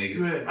 young nigga.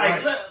 Good,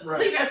 Like, right.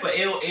 leave that for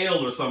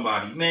LL or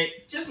somebody. Man,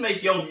 just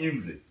make your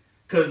music.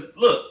 Cause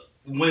look,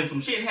 when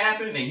some shit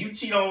happen and you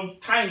cheat on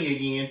Tiny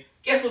again,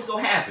 guess what's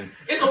gonna happen?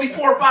 It's gonna be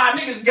 4 or 5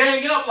 niggas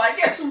ganging up like,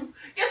 guess who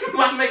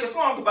about to make a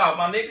song about,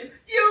 my nigga?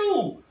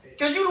 You!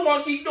 Cause you the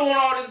one keep doing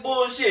all this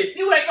bullshit.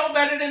 You ain't no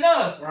better than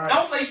us. Right.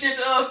 Don't say shit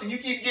to us and you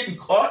keep getting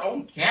caught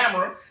on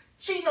camera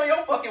cheating on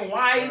your fucking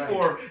wife Right.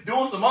 or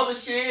doing some other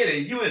shit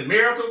and you in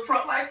marital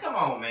trouble. Like, come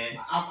on, man.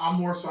 I'm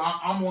more so.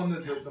 I'm on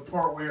the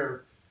part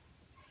where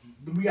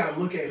we got to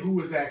look at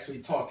who is actually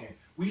talking.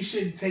 We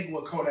shouldn't take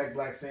what Kodak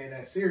Black saying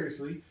that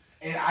seriously,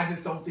 and I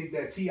just don't think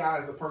that T.I.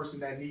 is the person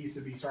that needs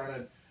to be trying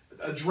to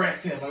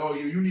address him. Like, oh,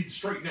 you need to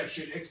straighten that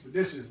shit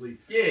expeditiously.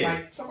 Yeah.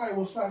 Like somebody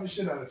will slap the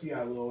shit out of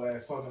T.I. little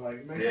ass talking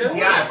like, man. Yeah,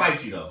 T.I.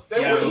 fight you though.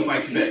 T.I. will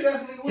fight you He back.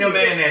 definitely Him will.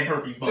 and that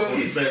herpes bump,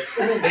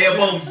 but they'll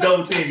both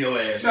double team your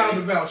ass. Shout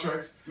out man. to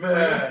Valtrex.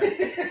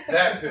 Man,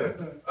 that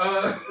good.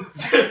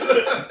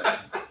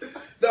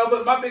 No,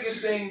 but my biggest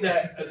thing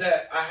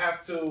that I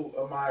have to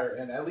admire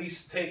and at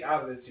least take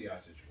out of the T.I.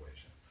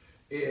 situation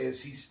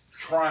is he's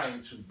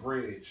trying to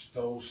bridge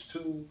those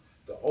two,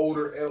 the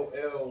older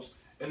LLs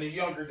and the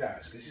younger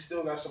guys, because he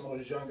still got some of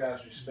those young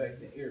guys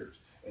respect and ears.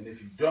 And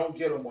if you don't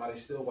get them while you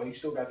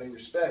still got their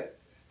respect,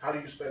 how do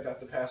you expect that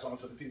to pass on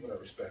to the people that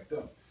respect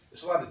them?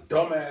 There's a lot of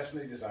dumbass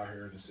niggas out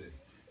here in the city,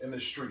 in the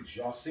streets.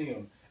 Y'all see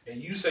them,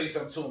 and you say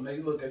something to them, they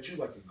look at you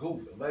like a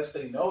goof. Unless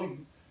they know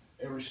you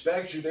and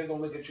respect you, they're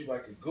gonna look at you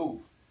like a goof.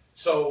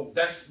 So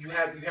that's you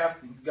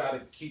gotta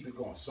keep it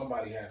going.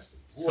 Somebody has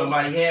to.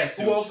 Somebody has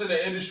to. Who else in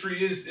the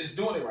industry is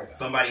doing it right now?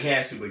 Somebody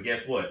has to, but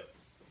guess what?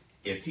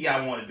 If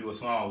T.I. wanted to do a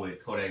song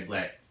with Kodak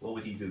Black, what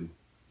would he do?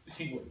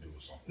 He wouldn't do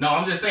a song. No,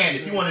 I'm just saying,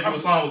 if he wanted to do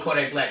a song with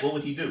Kodak Black, what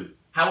would he do?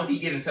 How would he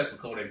get in touch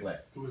with Kodak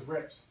Black? Through his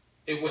reps.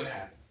 It wouldn't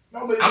happen.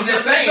 No, but I'm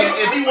just saying,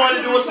 if he wanted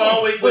to do a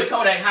song with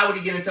Kodak, how would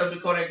he get in touch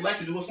with Kodak Black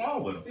to do a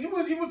song with him?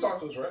 He would talk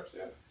to his reps,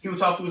 yeah. He would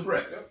talk to his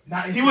reps.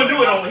 Yep. He wouldn't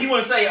do it on. He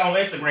wouldn't say on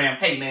Instagram,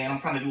 "Hey man, I'm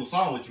trying to do a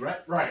song with you," right?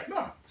 Right.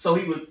 No. So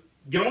he would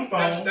get on the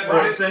phone,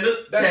 That's send a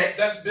text.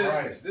 That's business.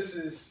 Right.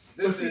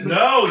 This is.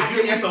 No, I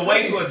get it's what a you're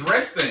way saying. to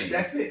address things.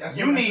 That's it. That's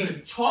You what need I to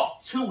said.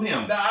 talk to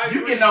him. Nah, I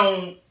You agree.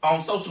 getting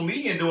on social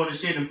media and doing the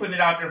shit and putting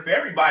it out there for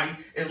everybody.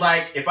 It's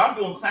like if I'm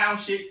doing clown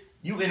shit,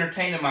 you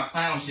entertaining my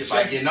clown shit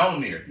by getting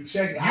on there. You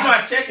check it. You're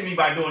not checking me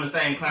by doing the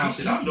same clown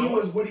shit I'm doing.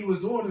 What he was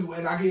doing is,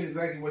 and I get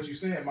exactly what you're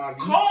saying, Mozzie.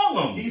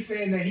 Call him. He's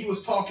saying that he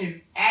was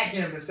talking at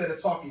him instead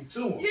of talking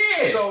to him.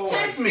 Yeah, So,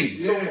 text me.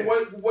 So Yeah.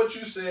 for what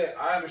you said,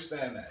 I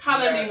understand that.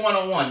 Holla at me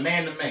one-on-one,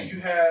 man to man. You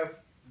have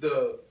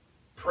the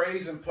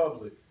praise in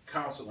public,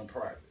 counsel in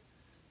private.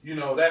 You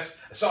know, that's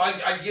so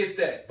I get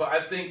that, but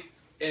I think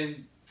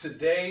in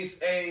today's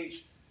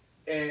age,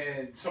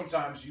 and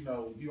sometimes you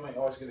know you ain't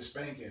always get a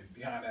spanking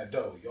behind that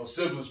door. Your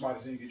siblings might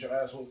see you get your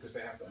ass whooped because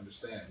they have to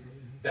understand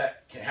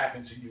that can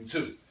happen to you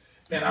too.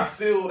 And I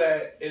feel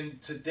that in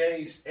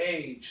today's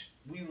age,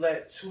 we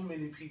let too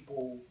many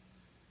people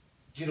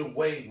get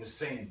away with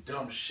saying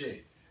dumb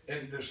shit.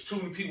 And there's too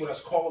many people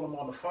that's calling them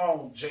on the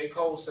phone. J.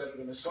 Cole said it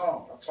in his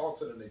song. I talked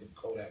to the nigga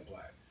Kodak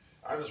Black.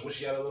 I just wish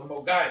he had a little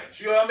more guidance.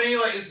 You know what I mean?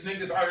 Like, it's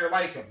niggas out here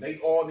like him. They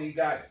all need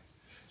guidance.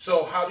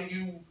 So how do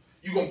you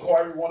gonna call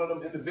every one of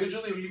them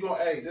individually, or you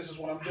gonna, hey, this is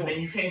what I'm doing? I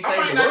mean, you can't I say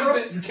might the not world.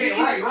 even- You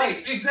can't,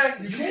 right.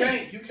 Exactly. You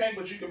You can't,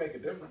 but you can make a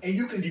difference. And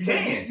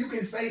you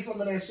can say some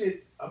of that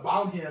shit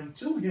about him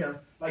to him.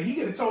 Like he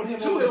could have told him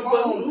To on the him,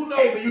 but phone, who knows?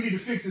 "Hey man, you need to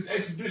fix this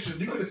expedition."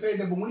 You could have said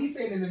that, but when he's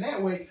saying it in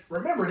that way,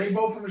 remember they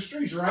both from the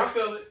streets, right? I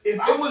feel it. If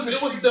I It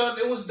was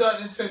was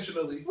done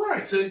intentionally,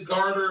 Right. to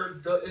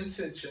garner the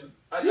intention.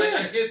 I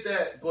get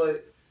that,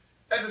 but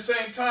at the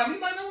same time, he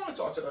might not want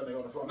to talk to that nigga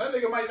on the phone. That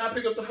nigga might not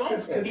pick up the phone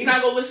for him. He's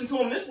not gonna listen to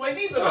him this way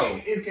neither though.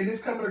 and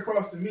it's coming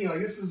across to me like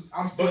this is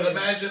I'm But saying.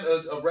 imagine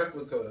a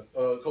replica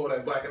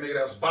Kodak Black, a nigga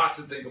that was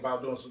boxing, think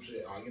about doing some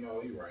shit. Oh, you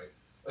know, you right.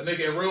 A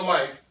nigga in real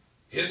life,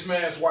 his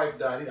man's wife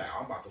died. He like,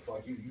 I'm about to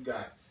fuck you. You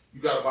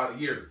got about a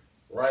year,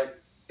 right?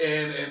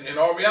 And in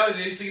all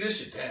reality, they see this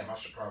shit. Damn, I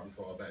should probably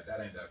fall back.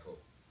 That ain't that cool.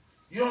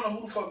 You don't know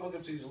who the fuck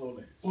looking to these little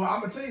niggas. Well,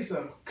 I'm gonna tell you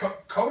something.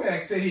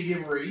 Kodak said he'd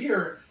give her a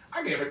year.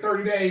 I gave her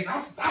 30 days. I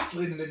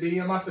slid in the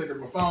DM. I sent her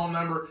my phone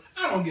number.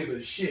 I don't give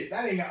a shit.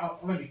 That ain't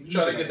got. Let me. You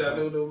try to get that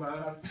new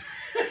man.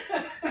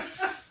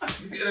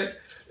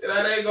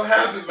 That ain't gonna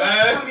happen,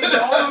 man. I mean,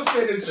 all I'm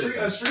saying is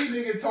a street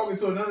nigga talking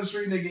to another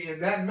street nigga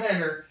in that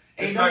manner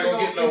It's not gonna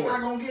get It's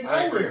not gonna get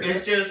nowhere.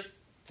 It's just,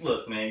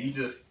 look, man, you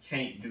just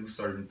can't do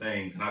certain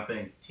things, and I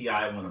think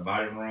T.I. went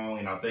about it wrong,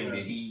 and I think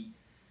that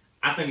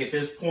I think at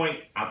this point,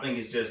 I think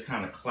it's just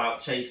kind of clout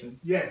chasing.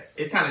 Yes.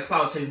 It's kind of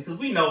clout chasing because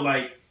we know,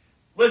 like,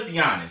 let's be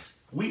honest,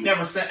 we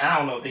never said. I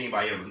don't know if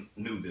anybody ever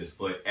knew this,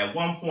 but at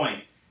one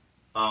point,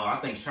 I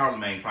think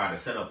Charlamagne tried to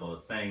set up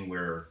a thing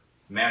where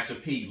Master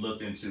P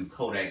looked into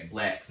Kodak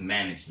Black's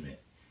management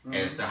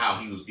as to how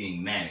he was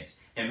being managed.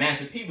 And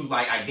Master P was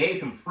like, I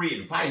gave him free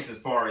advice as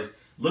far as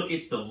look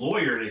at the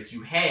lawyer that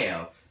you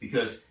have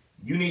because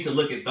you need to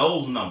look at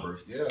those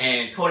numbers. Yeah.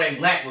 And Kodak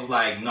Black was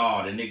like,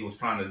 no, the nigga was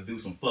trying to do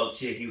some fuck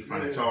shit. He was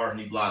trying to charge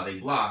me, blah, blah,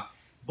 blah.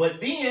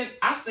 But then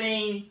I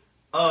seen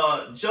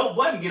Joe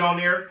Budden get on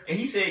there and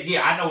he said,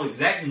 yeah, I know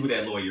exactly who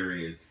that lawyer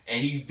is.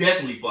 And he's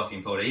definitely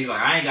fucking Kodak. He's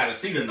like, I ain't got to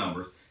see the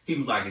numbers. He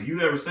was like, if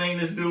you ever seen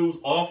this dude's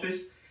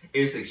office,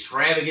 it's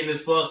extravagant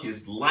as fuck.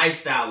 His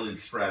lifestyle is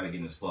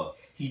extravagant as fuck.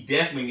 He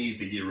definitely needs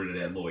to get rid of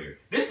that lawyer.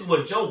 This is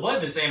what Joe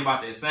Budden is saying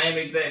about the same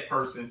exact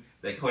person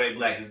that Kodak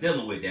Black is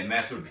dealing with, that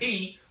Master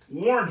P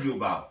warned you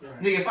about.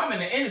 Right. Nigga, if I'm in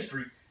the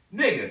industry,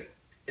 nigga,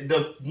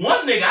 the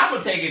one nigga I'm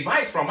going to take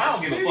advice from, I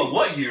don't give a fuck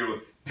what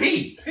year,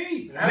 P.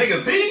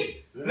 Nigga,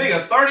 P. Yeah.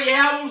 Nigga, 30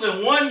 albums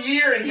in 1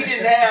 year, and he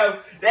didn't have,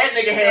 that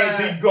nigga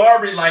had the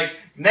garbage, like,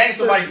 name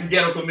somebody from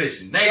Ghetto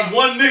Commission. Name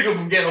one nigga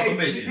from Ghetto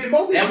Commission.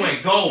 That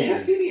went gold. Did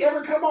his CD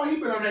ever come out? He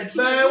been on that key.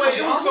 Man, wait,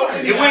 it was so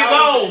many It went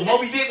gold.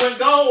 Moby Dick went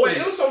gold. Wait,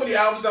 there was so many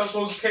albums that was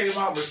supposed to came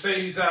out.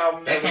 Mercedes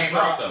album That came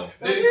out, though.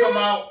 Did it come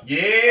out? Yeah,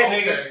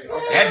 Okay, nigga.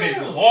 okay. That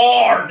bitch was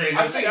hard,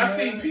 nigga. I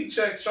seen Pete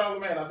check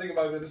Charlamagne. I think it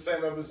might have been the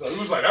same episode. He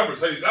was like, that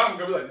Mercedes album.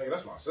 Gonna be like, nigga,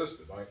 that's my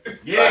sister. Like,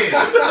 Yeah.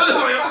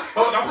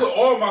 I put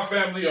all my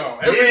family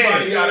on.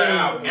 Everybody got an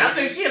album. And I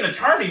think she an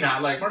attorney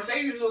now. Like,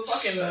 Mercedes is a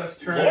fucking That's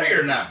crazy.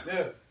 lawyer now.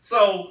 Yeah.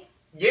 So,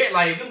 yeah,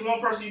 like, if there's one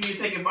person you need to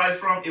take advice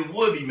from, it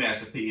would be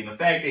Master P. And the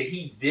fact that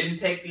he didn't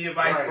take the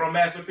advice Right. from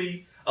Master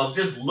P of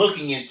just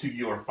looking into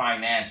your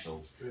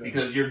financials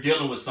because you're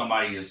dealing with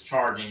somebody that's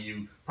charging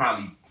you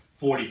probably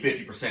 40,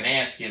 50%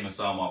 and skimming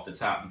some off the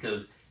top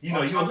because, you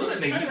know, you're a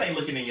hood nigga. You ain't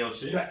looking in your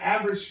shit. The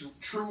average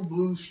true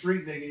blue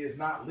street nigga is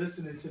not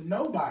listening to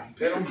nobody.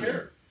 They don't period.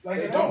 care. Like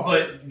They at don't. all.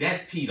 But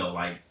that's P, though.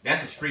 Like,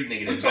 that's a street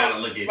nigga that's got to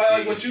look at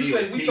Like what you P.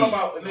 say, we talk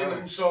about a nigga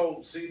Right. who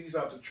sold CDs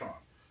out the trunk,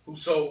 who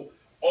sold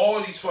all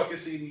these fucking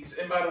CDs.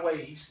 And by the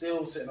way, he's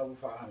still sitting over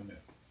 500 million.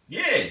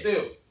 Yeah.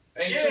 Still.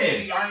 Ain't Yeah. too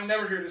many, I ain't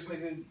never hear this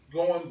nigga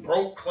going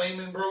broke,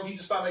 claiming broke. He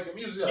just stopped making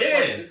music.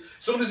 Yeah. As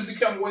soon as it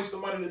became a waste of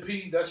money to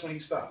P, that's when he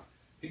stopped.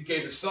 He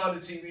gave his son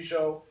the TV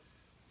show.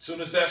 As soon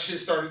as that shit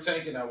started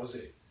tanking, that was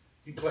it.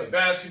 He played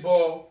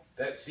basketball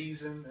that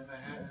season and a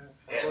half.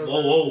 Yeah,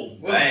 whoa.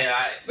 Man,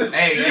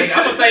 hey,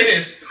 I'm gonna say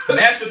this.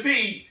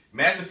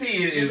 Master P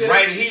is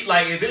right. He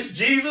like if it's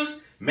Jesus,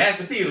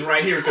 Master P is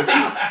right here because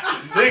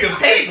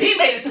he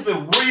made it to the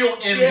real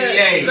NBA.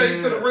 Yeah, he made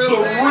it to the real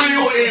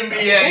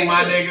NBA,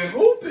 my nigga.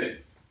 Hooping.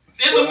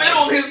 In the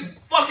middle of his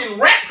fucking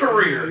rap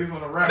career. He's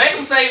on a rap. Make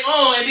him say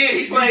and then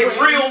he played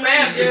real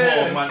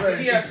basketball, my nigga.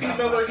 He had P.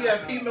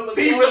 Miller.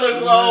 P. Miller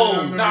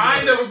Glow. Nah, I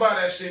ain't never buy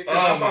that shit. Oh,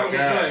 I my thought it was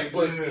God. lame,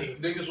 but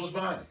niggas was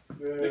buying it.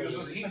 Niggas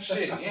was he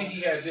shit, and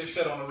he had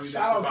Dipset on the remix.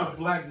 Shout out to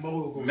Black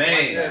Mogul.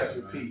 Man.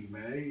 Master P,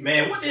 man.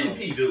 Man, what did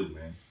P do,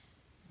 man?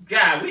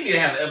 God, we need to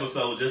have an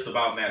episode just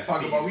about Master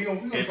Talk P's about we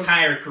gonna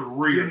entire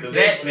career because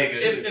that nigga.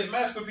 If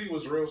Master P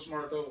was real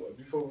smart though,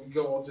 before we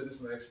go on to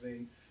this next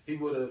thing, he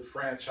would have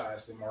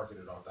franchised and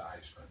marketed off the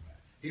ice cream, man.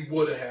 He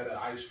would have had an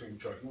ice cream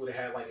truck. He would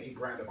have had like a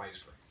brand of ice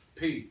cream.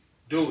 P,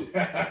 do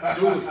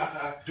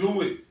it.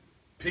 Do it.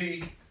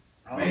 P.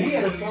 Man, he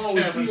had a song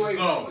with P.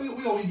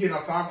 We gonna get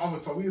our time. I'm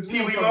gonna talk.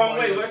 Pee Wee Long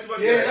Way.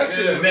 Yeah, that's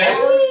it, man.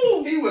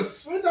 Woo! He was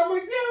spitting. I'm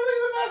like, yeah, look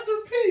at Master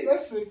P.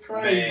 That's it,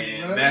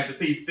 crazy, man. Master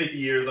P, 50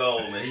 years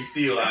old, and he's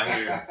still out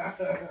here.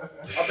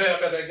 I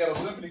bet that Ghetto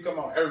Symphony come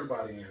on.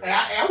 Everybody in here.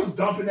 I was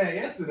dumping that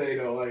yesterday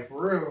though, like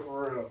for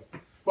real.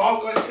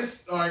 But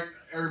it's like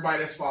everybody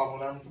that's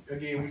following.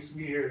 Again,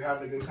 we here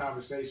having a good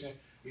conversation.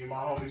 Me and my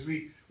homies.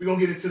 We gonna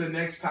get into the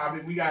next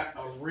topic. We got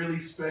a really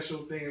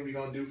special thing that we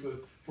gonna do for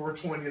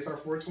 420. It's our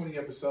 420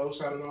 episode.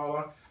 Shout out to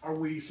all our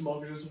weed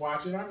smokers that's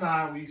watching. Our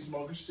non-weed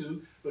smokers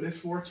too. But it's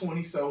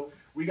 420, so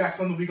we got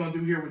something we gonna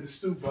do here with the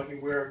Stoop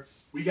Bucket where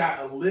we got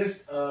a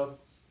list of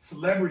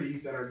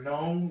celebrities that are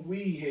known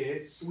weed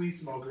heads, weed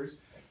smokers.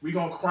 We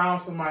gonna crown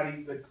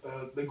somebody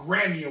the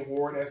Grammy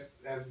Award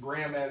as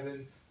gram as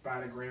in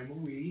buying a gram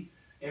of weed,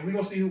 and we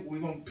gonna see who we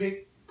gonna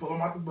pick, pull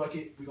them out the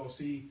bucket. We gonna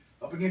see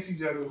up against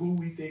each other who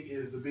we think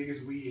is the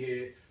biggest weed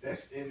head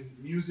that's in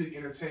music,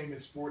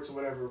 entertainment, sports, or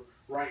whatever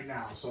right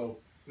now. So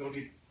we're gonna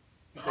get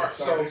that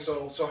started.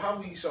 So how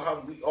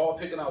we all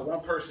picking out one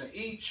person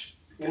each?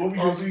 Well, we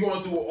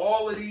going through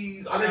all of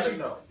these. I let you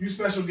know. You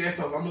special guest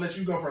host. I'm gonna let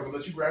you go first. I'm gonna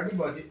let you grab the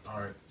bucket. All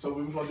right. So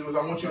what we're gonna do is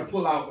I want you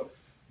to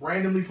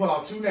randomly pull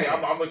out two names.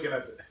 I'm looking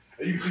at the.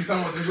 You can see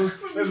someone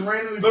just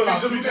randomly pull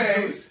out two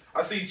names.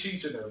 I see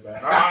Cheech in there,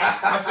 man.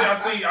 I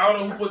see. I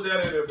don't know who put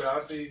that in there, man. I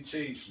see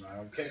Cheech, man.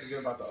 I can't forget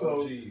about the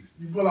OGs.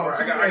 You pull out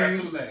two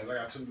names. I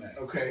got two names.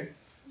 Okay.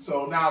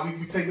 So now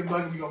we take the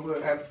bucket. We're going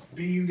to have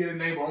B, you get a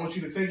name. But I want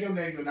you to take your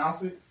name, you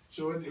announce it,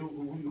 show it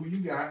who you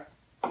got.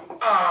 All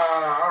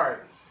right.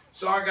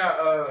 So I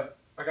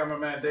got my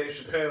man Dave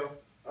Chappelle.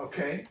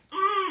 Okay.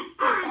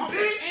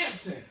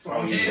 So I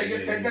want you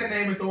to take that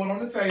name and throw it on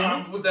the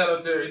table. Put that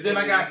up there. And then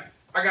I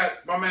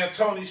got my man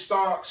Tony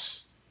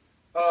Starks.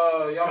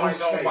 Y'all might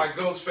know him by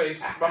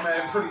Ghostface. My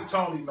man Pretty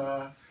Tony,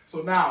 man.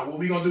 So now, what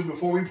we gonna do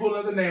before we pull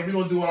another name, we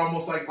gonna do it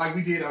almost like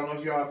we did. I don't know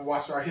if y'all ever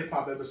watched our hip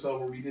hop episode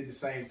where we did the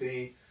same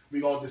thing. We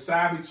gonna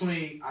decide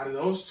between out of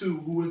those two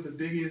who is the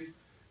biggest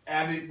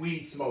avid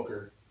weed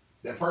smoker.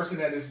 That person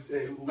that is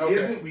who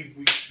isn't, we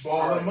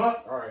ball them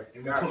up. All right,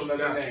 and we pull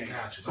another name.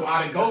 Gotcha. So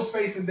out of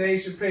Ghostface and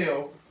Dave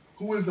Chappelle,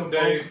 who is the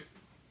most?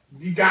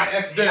 You got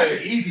that's an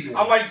easy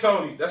one. I like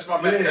Tony. That's my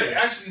man.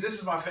 Yeah. Actually, this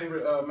is my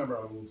favorite member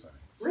of the Wu-Tang.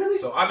 Really?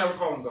 So I never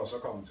call him Ghost. I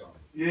call him Tony.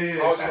 Yeah.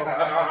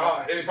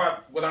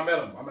 When I met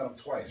him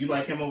twice. You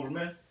like him over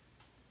meth?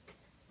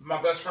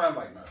 My best friend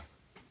like meth.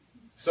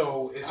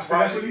 So it's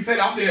that's what he said.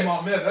 I'm thinking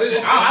about meth.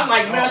 I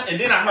like meth, and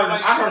then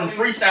I heard him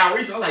freestyle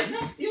recently. I'm like,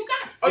 meth still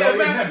got it. Oh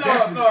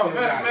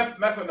yeah,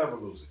 Meth will never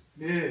lose it.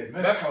 Yeah,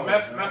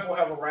 Meth will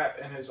have a rap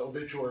in his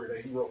obituary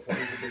that he wrote for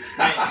his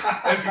obituary.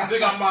 If you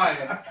think I'm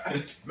lying,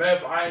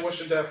 Meth, I ain't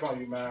wishing death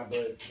on you, man.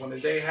 But when the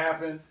day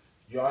happened,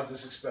 y'all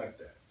just expect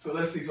that. So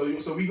let's see.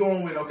 So we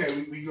going with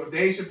we go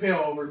Dave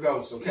Chappelle over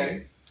Ghost.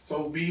 Okay.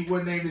 So B,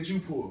 what name did you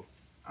pull?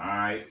 All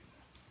right,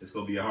 it's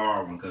gonna be a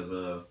hard one because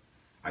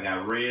I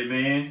got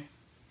Redman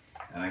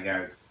and I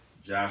got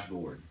Josh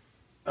Gordon.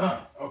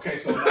 Okay.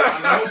 So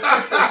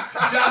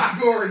Josh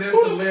Gordon,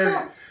 that's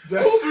hilarious.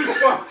 Who's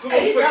responsible?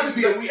 He got to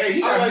be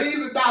he got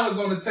millions of dollars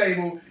on the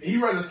table. And he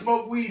rather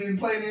smoke weed than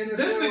play in the NFL.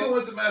 This nigga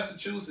went to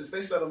Massachusetts.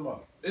 They set him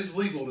up. It's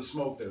legal to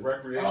smoke there,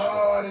 recreational.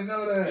 Oh, I didn't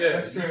know that. Yeah,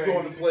 that's crazy. You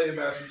going to play in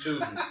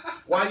Massachusetts.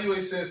 Why you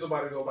ain't saying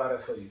somebody go buy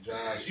that for you,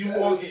 Josh? You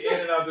walking in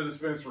and out the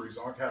dispensaries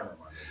on camera,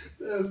 my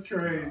nigga. That's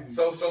crazy.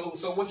 So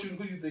who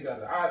you think I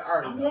did? I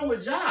already I'm know. going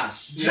with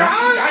Josh.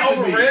 Josh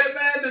over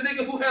Redman, the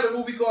nigga who had a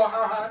movie called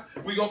How High.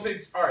 We gonna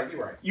pick. All right, you're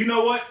right. You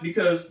know what?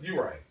 Because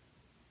you're right.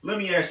 Let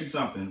me ask you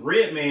something.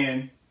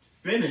 Redman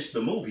finished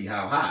the movie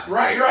How High.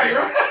 Right.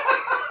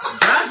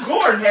 Josh Josh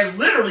Gordon has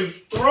literally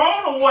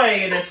thrown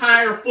away an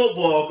entire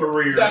football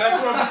career.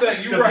 That's what I'm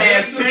saying. You're The right.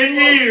 past 10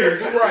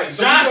 years, You're right.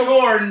 So Josh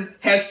Gordon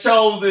has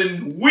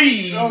chosen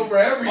weed Over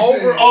everything.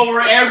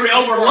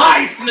 over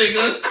life,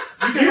 nigga.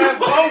 You can have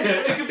both.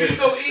 It can be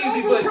so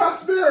easy, but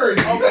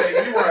prosperity.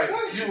 okay, you're right.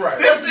 You're right.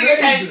 This nigga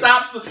can't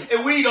stop,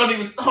 and weed don't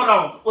even. Hold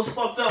on, what's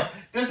fucked up?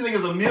 This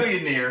nigga's a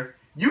millionaire.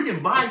 You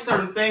can buy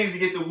certain things to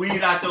get the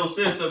weed out your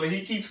system, and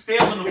he keeps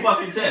failing the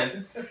fucking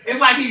test. It's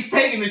like he's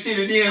taking the shit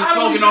and then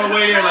smoking on the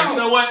way there. Like, you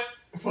know what?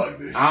 Fuck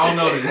this. I don't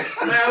know this.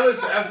 Man,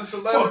 listen, as a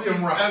celebrity, Fuck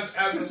them rocks.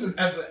 as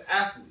an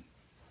athlete,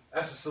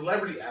 as a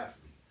celebrity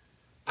athlete,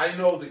 I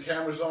know the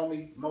camera's on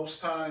me most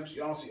times.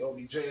 You don't see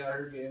OBJ out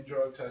here getting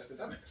drug tested.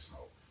 That nigga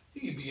smoke.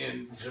 He be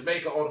in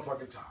Jamaica all the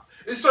fucking time.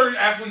 There's certain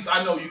athletes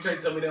I know you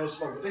can't tell me they don't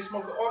smoke, but they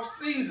smoke off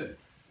season.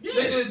 Yeah.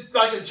 They did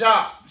like a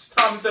job. It's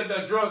time to take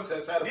that drug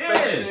test. Had a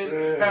fake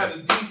shit, had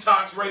a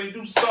detox ready to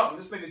do something.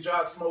 This nigga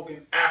Josh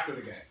smoking after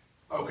the game.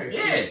 Okay,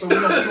 Yeah. so we're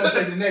gonna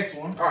take the next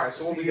one. All right,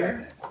 so what we got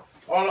next?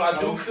 Although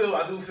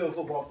I do feel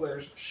football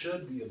players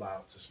should be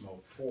allowed to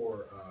smoke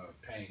for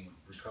pain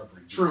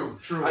recovery. True.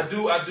 I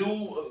do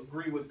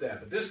agree with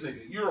that. But this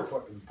nigga, you're a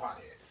fucking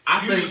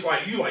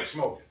pothead. You like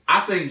smoking.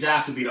 I think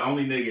Josh would be the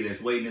only nigga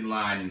that's waiting in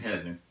line in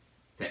heaven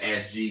to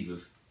ask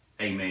Jesus,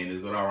 "Hey man,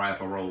 is it all right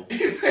if I roll?"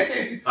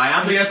 Like,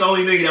 I think that's the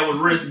only nigga that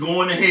would risk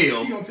going to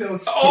hell You gonna tell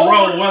us? to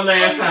roll one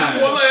last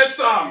time. One last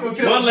time.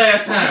 One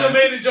last You done time.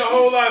 made it your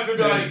whole life and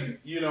be like,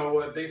 you know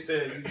what? They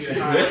said you get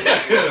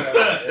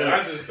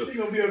high. I just. You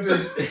gonna be up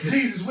there?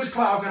 Jesus, which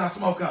cloud can I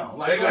smoke on?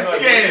 They gonna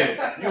like,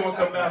 Yeah. You gonna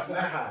come down from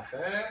that high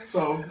fast?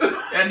 So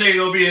That nigga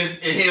gonna be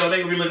in hell. They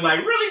gonna be looking like,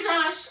 really,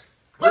 Josh?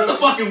 Put the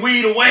fucking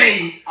weed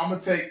away. I'm gonna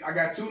take. I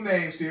got two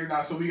names here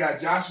now. So we got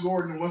Josh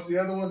Gordon and what's the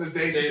other one? That's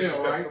Dave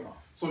Chappelle, right? Come on.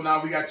 So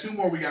now we got two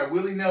more. We got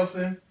Willie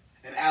Nelson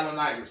and Allen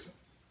Iverson.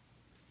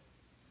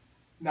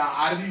 Now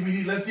out of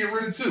these, let's get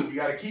rid of two. We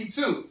gotta keep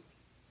two.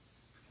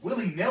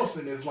 Willie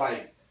Nelson is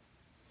like,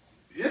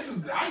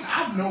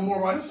 I know more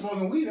about him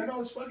smoking weed. I know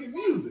his fucking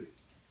music.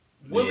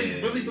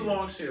 Willie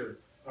belongs here.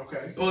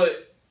 Okay.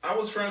 But I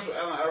was friends with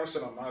Allen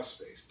Iverson on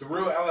MySpace. The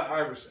real Allen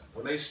Iverson,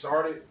 when they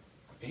started,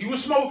 he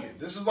was smoking.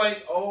 This is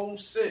like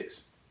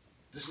 06.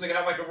 This nigga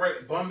had like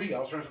a Bun B. I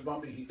was friends with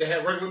Bun B. They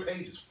had regular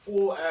pages,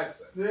 full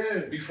access.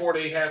 Yeah. Before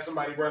they had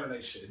somebody running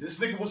that shit. This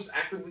nigga was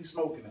actively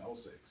smoking in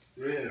 06.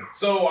 Yeah.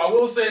 So I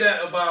will say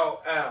that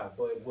about Al,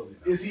 but Willie.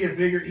 No. Is he a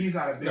bigger? He's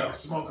not a bigger No.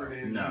 smoker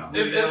than. No.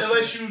 Willie Nelson?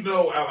 Unless you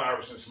know Allen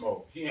Iverson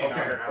smoke. He ain't out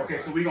Okay. here. Okay.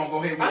 So we gonna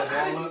go ahead with How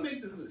a did ball he up.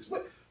 make this list?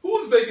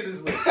 Who's making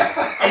this list?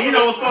 And you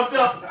know what's fucked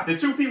up? The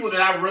two people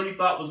that I really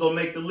thought was gonna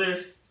make the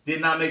list did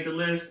not make the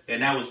list,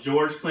 and that was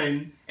George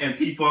Clinton and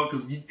P Funk.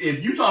 Because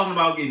if you talking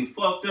about getting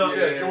fucked up,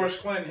 Yeah, George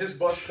Clinton, his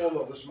bus pull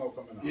up with smoke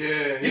coming out.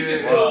 Yeah. He can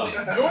still,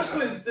 George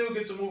Clinton still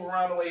gets to move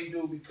around the way he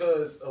do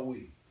because of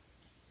weed.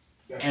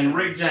 and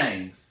Rick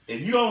James.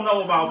 If you don't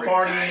know about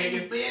partying,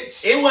 nigga,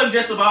 bitch. it wasn't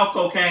just about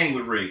cocaine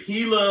with Rick.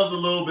 He loved a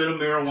little bit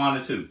of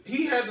marijuana too.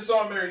 He had the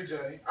song Mary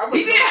Jane.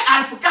 He did.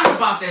 I forgot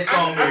about that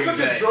song, I Mary took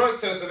a Jane. drug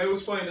test and they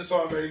was playing the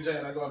song Mary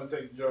Jane. I go on to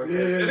take the drug test.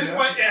 Yeah, And it's yeah.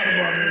 like,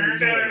 Mary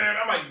Jane.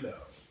 I'm like, no.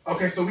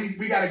 Okay, so we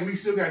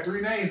still got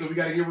three names, so we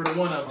gotta get rid of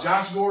one of them.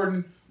 Josh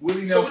Gordon,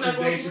 Willie So Nelson, we're not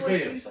and Dave going through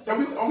the Chappelle.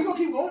 rest? Are we gonna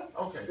keep going?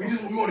 Okay.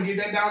 We want to get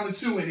that down to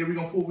two, and then we're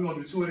gonna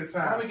do two at a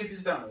How time. do we get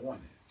this down to one?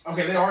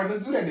 Okay, all right,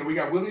 let's do that. Then we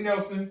got Willie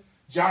Nelson,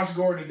 Josh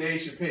Gordon, and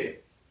Dave Chappelle.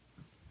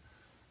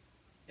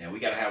 And we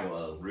gotta have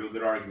a real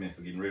good argument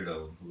for getting rid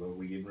of them. Whoever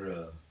we getting rid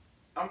of.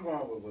 I'm going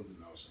with Willie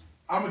Nelson.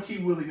 I'm gonna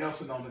keep Willie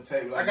Nelson on the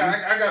table. I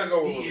gotta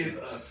go with He Willie is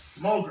Nelson.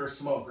 a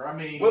smoker. I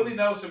mean, Willie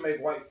Nelson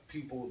make white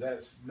people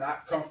that's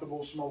not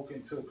comfortable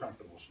smoking feel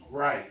comfortable smoking.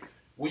 right.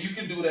 When you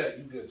can do that,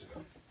 you good to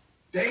go.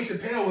 Dave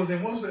Chappelle was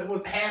in what was it?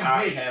 Was I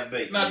Half Baked? have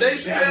baked. Now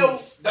Dave That Chappelle,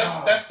 was-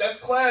 that's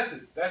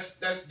classic.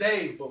 That's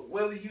Dave. But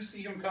Willie, you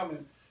see him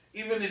coming.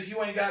 Even if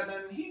you ain't got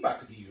nothing, he about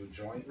to give you a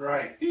joint.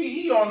 Right.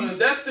 He on the.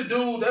 That's the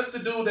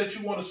dude that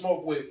you want to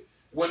smoke with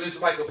when it's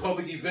like a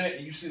public event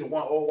and you see the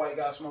one old white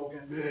guy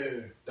smoking.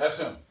 Yeah. That's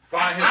him.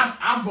 Find him.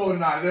 I'm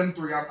voting out of them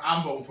three.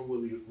 I'm voting for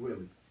Willie.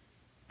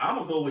 I'm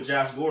gonna go with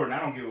Josh Gordon. I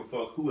don't give a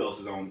fuck who else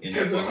is on in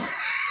that Because fucking.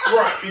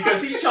 Right.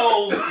 Because he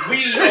chose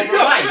weed over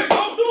life.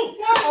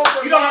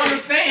 You don't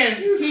understand.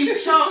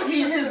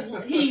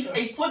 He's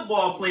a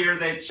football player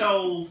that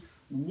chose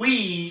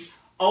weed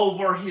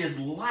over his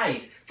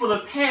life for the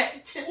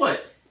past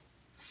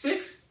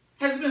six?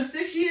 Has it been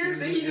 6 years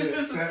that he just been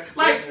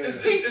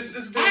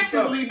It's been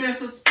actively been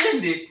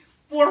suspended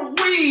for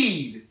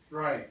weed.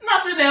 Right.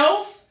 Nothing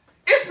else.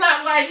 It's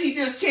not like he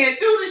just can't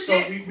do the So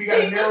shit. we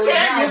gotta he narrow just it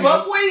can't down. give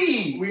up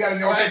weed. We gotta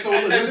know. Okay, so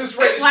look, At this, this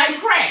rate, It's like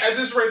crack. At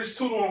this rate, it's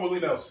 2-1 Willie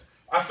Nelson.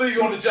 I feel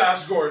you on the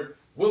Josh Gordon.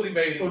 Willie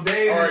made it. So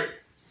Dave- all right.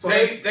 so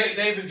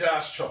Dave and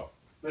Josh chalk.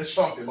 let's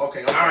chalk them.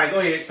 Okay. All right, go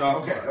ahead,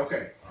 Charles.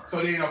 Okay.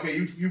 So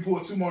then, you pull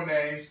two more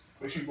names,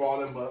 but you ball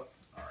them up.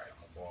 All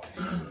right,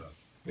 I'm a ball.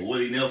 But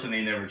Willie Nelson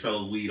ain't never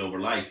chose weed over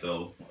life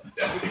though.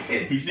 He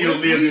He still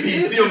lived.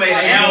 He still made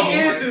an album. He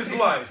is his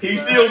life. He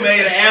still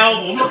made an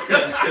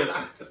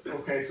album.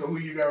 Okay, so who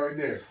you got right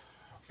there?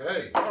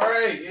 Okay. All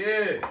right.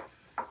 Yeah.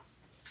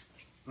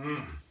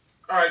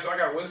 All right, so I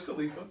got Wiz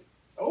Khalifa.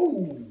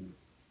 Oh.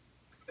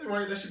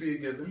 Right, that should be a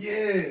given.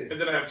 Yeah. And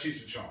then I have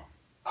Cheech and Chong.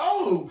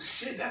 Oh,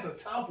 shit. That's a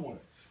tough one.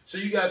 So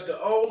you got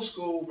the old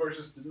school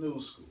versus the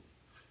new school.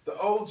 The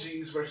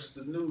OGs versus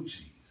the new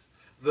Gs.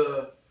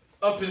 The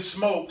Up in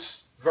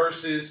Smokes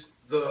versus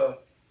the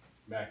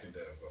Mac and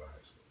Dad go to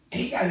high school. And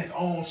he got his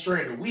own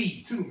strain of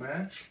weed, too,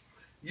 man.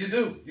 You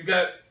do. You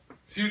got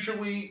Future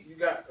Weed. You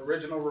got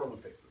Original Rolling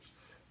Papers.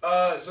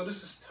 So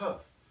this is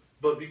tough.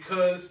 But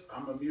because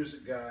I'm a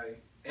music guy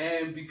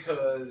and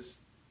because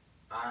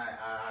I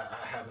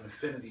have an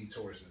affinity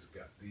towards this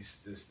guy,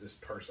 this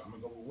person, I'm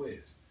going to go with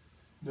Wiz.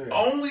 Yeah.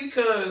 Only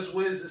because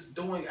Wiz is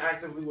doing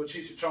actively what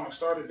Cheech and Chong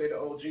started. They the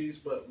OGs,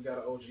 but we got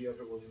an OG up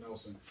here, Willie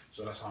Nelson.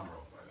 So that's how I'm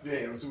rolling right now.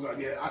 Yeah, so,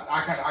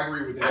 I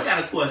agree with that. I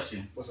got a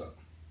question. What's up?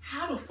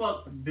 How the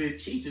fuck did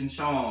Cheech and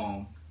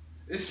Chong?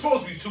 It's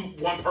supposed to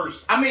be one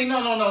person. I mean,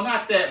 no,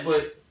 not that,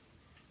 but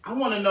I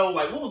want to know,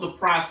 like, what was the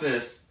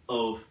process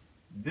of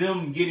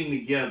them getting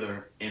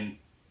together and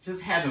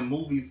just having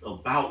movies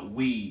about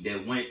weed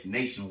that went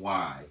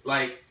nationwide?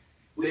 Like,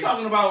 we're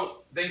talking about.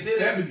 They did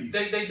 70s.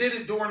 it. They did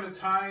it during the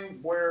time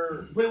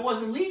where. But it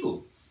wasn't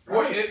legal.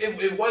 Well,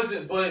 it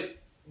wasn't, but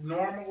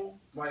normal.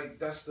 Like,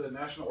 that's the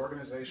National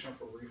Organization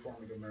for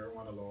Reforming the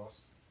Marijuana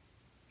Laws.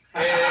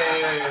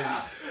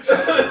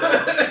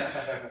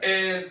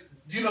 And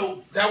you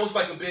know, that was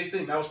like a big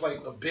thing. That was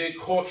like a big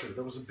culture.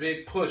 There was a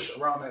big push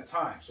around that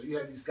time. So you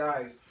had these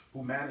guys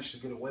who managed to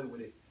get away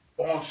with it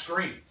on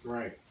screen.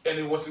 Right. And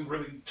it wasn't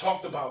really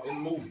talked about in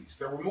movies.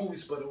 There were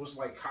movies, but it was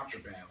like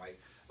contraband, like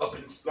up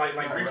in like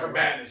Reefer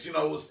Madness. You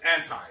know, it was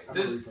anti.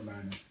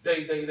 They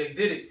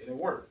did it and it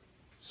worked.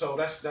 So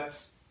that's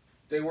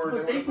they were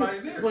the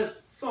pioneers.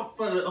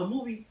 But a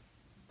movie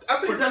I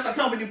think production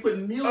company put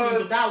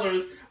millions of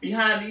dollars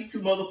behind these two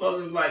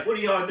motherfuckers. Like, what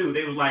do y'all do?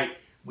 They was like,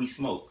 we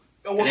smoke.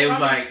 Well, and they was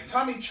like,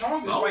 Tommy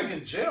Chong is like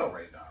in jail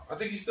right now. I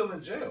think he's still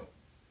in jail.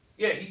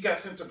 Yeah, he got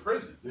sent to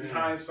prison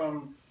behind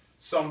some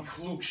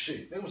fluke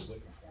shit. They was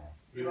looking for him.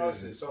 You know what I'm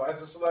saying? So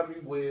as a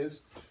celebrity,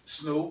 Wiz,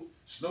 Snoop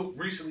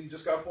recently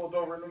just got pulled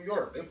over in New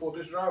York. They pulled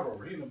this driver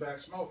over. He in the back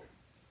smoking.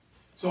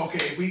 So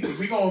okay, we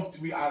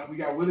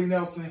got Willie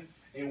Nelson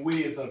and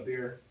Wiz up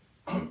there.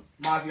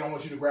 Mozzie, I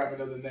want you to grab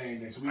another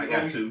name. Then. So I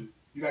got two.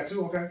 You got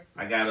two, okay?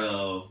 I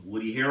got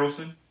Woody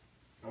Harrelson.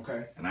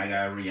 Okay. And I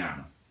got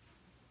Rihanna.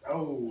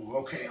 Oh,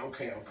 okay.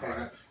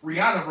 Right.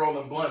 Rihanna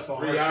rolling blunts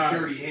on her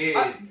security head.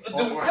 I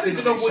didn't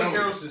even know Woody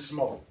Harrelson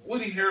smoked.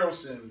 Woody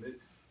Harrelson,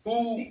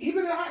 who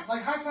even at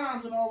High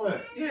Times and all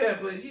that. Yeah,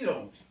 but he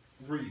don't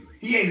really.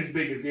 He ain't as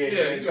big as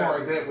as far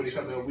as that when it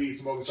comes to weed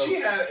smoking.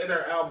 She had in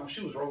her album,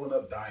 she was rolling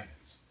up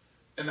diamonds.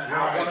 And one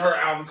of her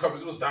album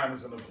covers, it was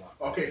diamonds in the blunt.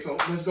 Okay, so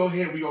let's go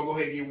ahead. We're going to go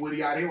ahead and get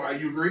Woody out of here.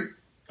 You agree?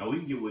 Oh, we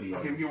can get Woody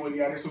out. Okay, we get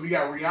Woody out of here. So we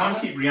got Rihanna. I'm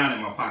going to keep Rihanna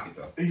in my pocket,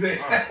 though.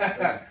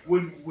 Exactly.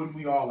 Wouldn't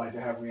we all like to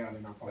have Rihanna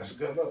in our pocket? That's a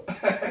good look.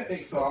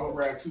 So I'm going to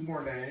grab two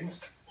more names.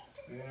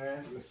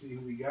 And let's see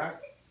who we got.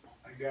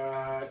 I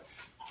got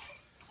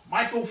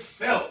Michael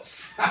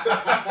Phelps.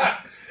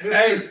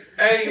 hey,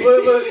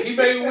 look, he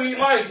made weed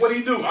life. What'd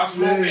he do? I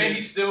smoke and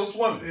he's still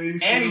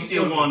swimming. And he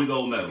still won the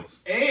gold medals.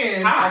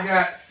 And I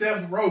got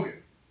Seth Rogen.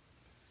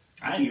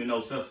 I didn't even know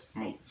Seth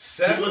smoked.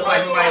 Seth he looks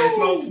like somebody that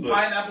smokes. But...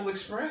 Pineapple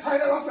Express.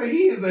 I'll say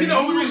he is a. You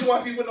know the reason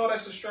why people know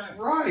that's a strain.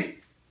 Right.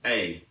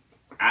 Hey,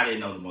 I didn't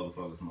know the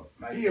motherfucker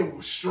smoked. He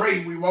was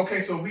straight.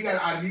 Okay, so we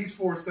got out of these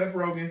four: Seth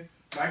Rogen,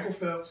 Michael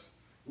Phelps,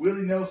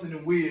 Willie Nelson,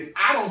 and Wiz.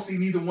 I don't see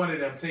neither one of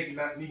them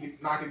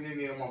knocking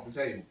any of them off the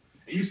table.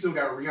 And you still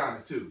got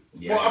Rihanna too.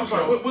 Yeah, well, I'm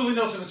sorry. Willie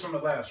Nelson is from the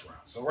last round.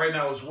 So right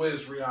now it's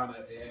Wiz, Rihanna,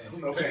 and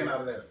who you picking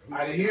out of there?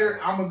 Out of here,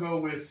 I'm gonna go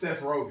with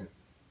Seth Rogen.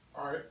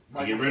 All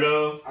right. Get rid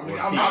of. I'm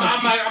not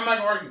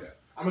gonna argue that.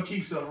 I'm gonna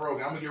keep Seth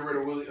Rogen. I'm gonna get rid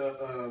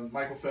of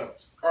Michael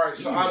Phelps. All right.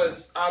 So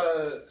out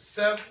of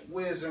Seth,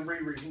 Wiz, and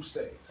Riri, who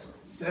stays?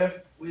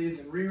 Seth, Wiz,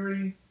 and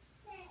Riri.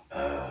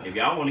 If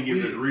y'all want to get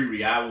rid of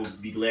Riri, I will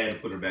be glad to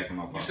put her back in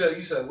my pocket.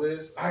 You said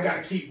Wiz. I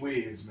gotta keep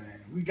Wiz,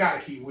 man. We gotta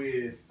keep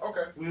Wiz.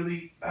 Okay.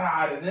 Willie,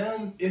 out of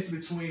them, it's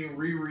between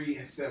Riri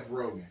and Seth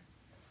Rogen.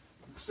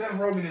 Seth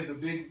Rogen is a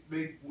big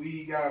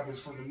weed guy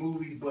just from the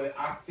movies, but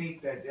I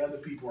think that the other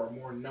people are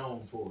more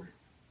known for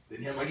it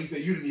than him. Like he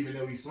said, you didn't even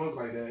know he smoked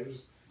like that. It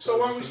was so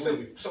why we still?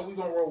 So we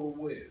gonna roll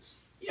with Wiz.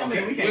 Yeah,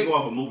 okay, we can't go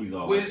off of movies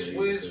all Wiz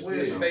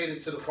made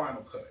it to the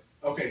final cut.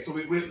 Okay, so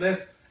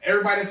let's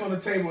everybody that's on the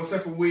table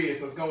except for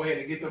Wiz, let's go ahead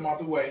and get them out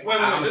the way.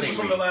 Wait, this is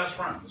from the last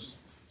round.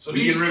 So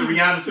we get rid of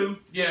Rihanna too?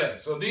 Yeah.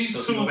 So these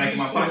two go back in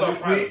my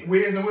pocket.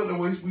 Wiz and Willie,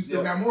 we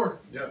still got more.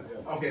 Yeah.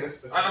 Okay,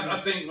 that's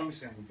I think. Let me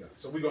see how we got.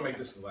 So we're gonna make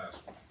this the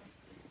last one.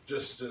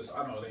 Just.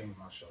 I know it ain't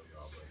my show,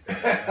 y'all,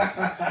 but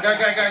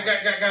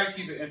gotta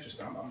keep it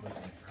interesting. I'm looking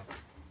at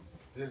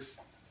this.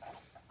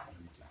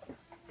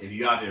 If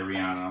you out there,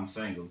 Rihanna, I'm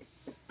single.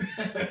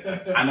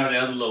 I know the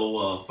other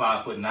little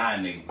 5'9"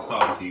 nigga was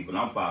talking to you, but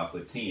I'm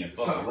 5'10".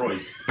 Fuck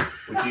Royce.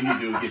 What you need to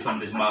do is get some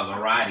of this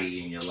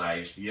Maserati in your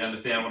life. You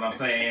understand what I'm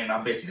saying?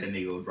 I bet you that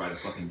nigga would write a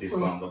fucking diss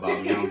song about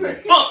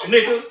Rihanna. Fuck,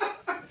 nigga.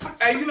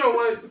 Hey, you know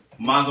what?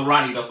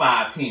 Maserati the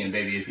 510,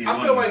 baby. If you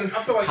I feel like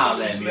some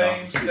holla of at these me off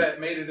names the street. that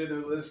made it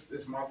into the list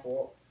is my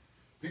fault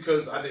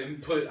because I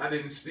didn't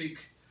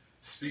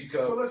speak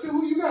up. So let's see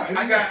who you got.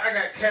 I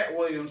got Cat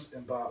Williams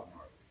and Bob Marley.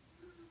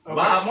 Okay.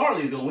 Bob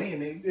Marley's gonna win,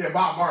 nigga. Yeah,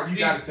 Bob Marley. You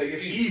He- got to take it.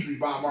 It's he- easy,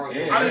 Bob Marley.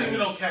 Yeah. I didn't even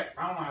know Cat.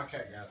 I don't know how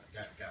Cat got it.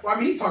 Well, I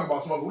mean, he talk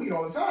about smoking weed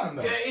all the time,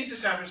 though. Yeah, he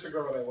just happens to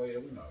grow that way.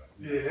 We know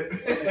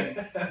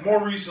that. Yeah. And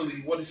more recently,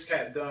 what has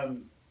Cat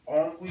done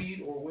on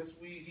weed or with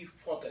weed? He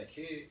fought that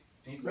kid.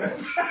 And he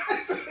lost.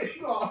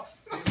 He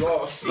lost. He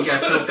lost. He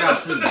got choked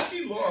out too.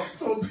 He lost.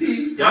 So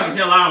P. Y'all can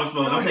tell I don't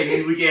smoke. I'm taking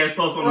these weak ass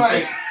puffs on the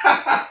Right.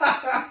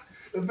 fake.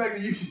 The fact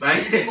that you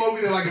Like-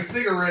 smoking it like a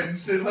cigarette and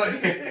shit, like.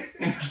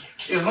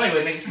 It's like,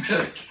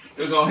 nigga.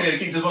 Let's go ahead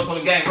and keep this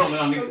motherfucking gang rolling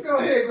on Let's nigga. go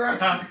ahead,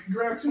 Huh?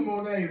 grab two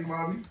more names,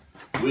 Mozzie.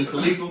 Wiz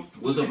Khalifa,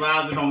 Wiz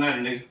Survivor, don't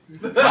matter, nigga.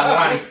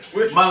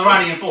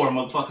 Maserati and 4,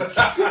 motherfucker.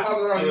 I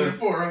was around here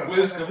before, huh?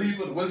 Wiz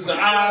Khalifa, Wiz the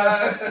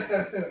Eyes,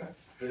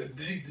 the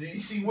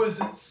DC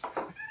Wizards,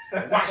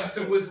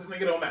 Washington Wizards,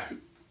 nigga, don't matter.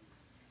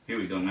 Here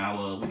we go.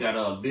 Now we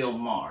got Bill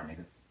Maher,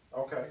 nigga.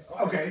 Okay.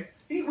 Okay.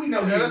 We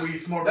know Yeah, he's a weed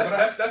smoker,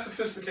 That's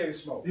sophisticated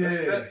smoke.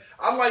 Yeah.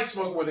 I like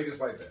smoking with niggas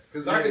like that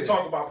because I Yeah. can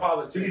talk about he can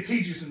politics.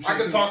 teach you some shit. I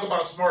can too. talk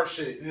about smart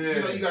shit. Yeah. You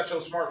know, you got your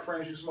smart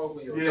friends you smoke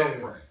with, your Yeah.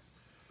 dumb friends,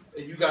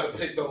 and you got to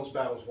pick those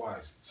battles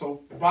wise.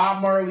 So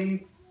Bob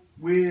Marley,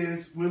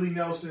 Wiz, Willie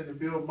Nelson, and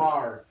Bill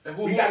Maher. And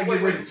We gotta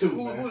get rid of two,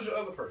 Who, man. who's your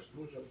other person?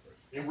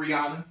 And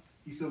Rihanna.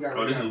 He still got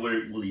Oh, this is Rihanna.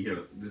 where Woody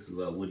Harrelson. This is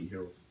Woody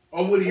Harrelson.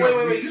 Oh, Woody Wait,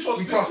 Harrelson. you supposed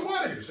we to pick talk- two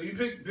out of here. So you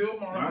picked Bill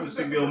Maher. I just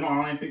pick Bill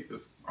Maher. I ain't pick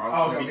this.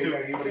 Oh, okay. You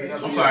gotta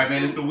get I'm sorry,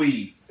 man. It's the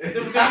weed.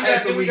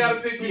 Then we gotta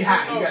pick He who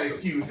hot. You else. gotta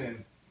excuse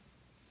him.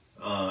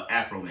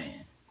 Afro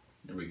Man.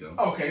 There we go.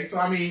 Okay, so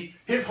I mean,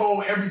 his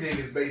whole everything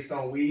is based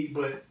on weed,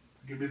 but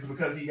it's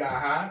because he got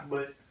high.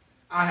 But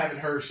I haven't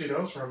heard shit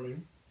else from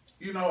him.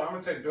 You know, I'm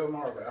gonna take Bill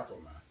Maher over Afro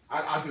Man.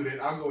 I'll do that.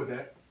 I'll go with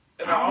that.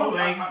 And I don't know,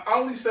 I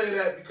only say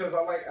that because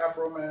I like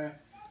Afro Man,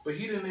 but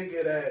he the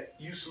nigga that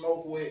you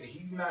smoke with.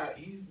 He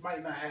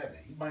might not have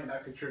it. He might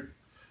not contribute.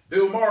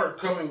 Bill Maher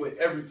coming with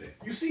everything.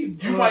 You see,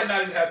 You might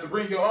not even have to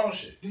bring your own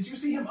shit. Did you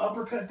see him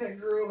uppercut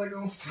that girl like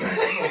on stage?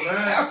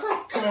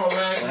 Come on,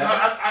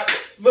 man.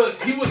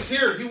 Look, he was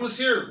here. He was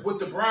here with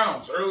the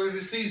Browns earlier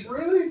this season.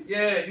 Really?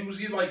 Yeah,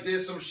 he like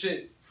did some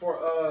shit for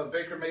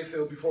Baker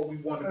Mayfield before we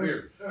won the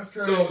beer. That's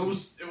crazy. So it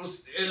was,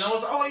 and I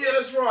was like, oh yeah,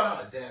 that's right.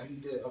 Oh, damn, he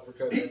did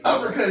uppercut. He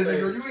uppercutted that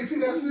girl. You ain't see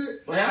that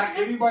shit? What happened?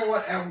 Like, anybody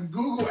want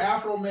Google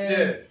Afro Man?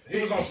 Yeah,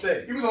 he was on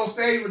stage. He was on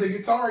stage with the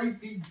guitar. He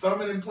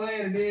thumbing and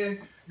playing, and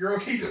then girl,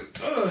 he just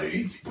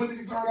he put the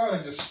guitar down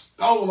and just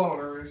stole on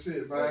her and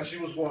shit, man. She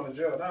was going to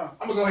jail now.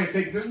 I'm gonna go ahead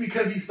and take just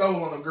because he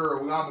stole on a girl.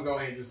 I'm gonna go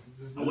ahead and just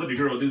What did the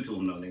girl do to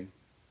him, though, nigga?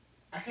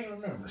 I can't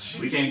remember.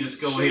 We can't just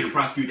go ahead and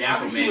prosecute the I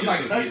Afro think she Man. was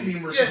like because touching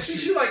him or Yeah, something.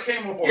 she like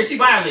came up on. Yeah, she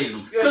violated him.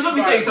 Yeah, Because she let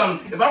me tell you violated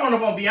something. If I run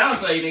up on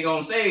Beyonce, nigga,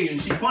 on stage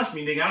and she punched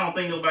me, nigga, I don't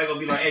think nobody gonna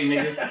be like, hey,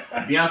 nigga,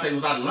 Beyonce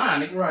was out of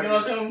line, nigga. Right. You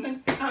know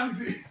what I'm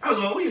saying? I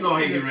was like, we go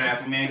ahead and get rid of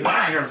Afro Man. 'Cause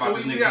I ain't heard So about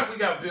this we nigga.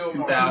 got Bill We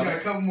 2000. Maher. got a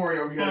couple more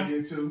y'all we gotta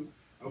get to.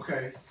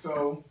 Okay,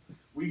 so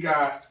we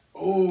got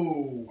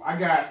I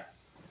got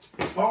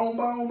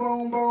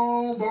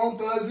Bone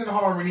Thugs and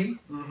Harmony.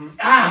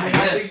 Ah, And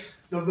I yes.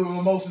 think the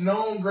most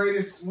known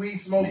greatest weed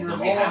smoker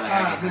of all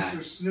time,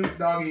 Mr. Snoop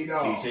Doggy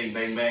Dogg. Ching,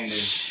 bang, bang, nigga.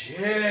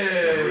 Shit.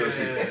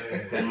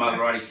 That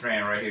Maserati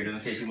strand right here, just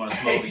in case you want to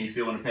smoke and you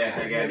still want to pass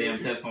that goddamn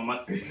test on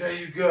my. There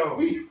you go.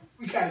 We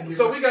gotta get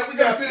So we gotta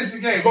got finish the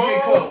game. We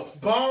get Bone, close.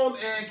 Bone,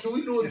 and can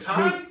we do a It's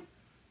time?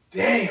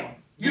 Damn.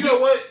 You know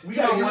what? We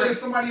gotta You know get rid of what?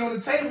 somebody on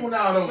the table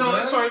now, though. No,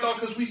 man. that's right, no,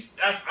 because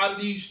out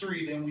of these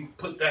three, then we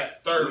put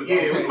that third. Yeah,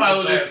 on we the might as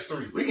well last just.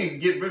 three. We can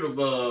get rid of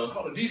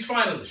Hold on, these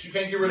finalists, you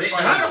can't get rid of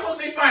How the fuck finalists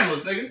they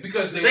finalists, nigga?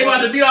 because They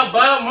about to beat out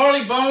Bob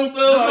Marley, Bone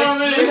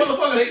Thugs,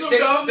 motherfucking Snoop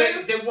Dogg,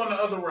 nigga. they won the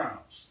other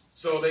rounds,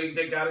 so they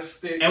got to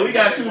stick. And we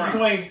got two round.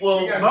 between.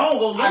 We got- Bone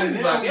goes I lose.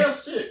 didn't Like, know. yeah,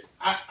 shit.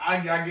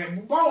 I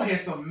get Bone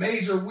had some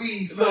major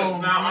weed Look,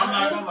 songs. now I'm not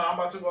man. gonna lie. I'm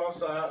about to go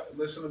outside,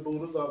 listen to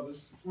Buddha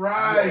Lovers.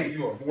 Right.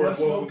 You are more Let's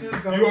than welcome.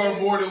 focus You on are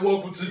it. more than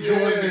welcome to join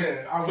me.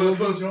 Yeah, I will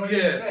be joining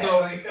yeah. that. So,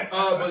 Like-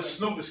 but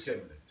Snoop is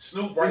killing it.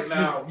 Snoop right It's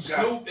now. Snoop. You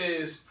got Snoop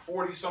is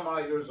 40 some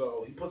odd years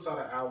old. He puts out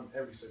an album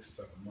every 6 or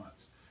 7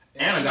 months.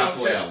 And a he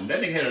gospel don't care. album.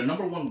 That nigga had a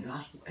 #1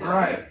 gospel album.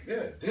 Right.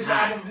 Yeah, his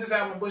Hot.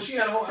 album. But she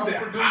had a whole album Is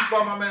it produced hot?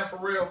 by my man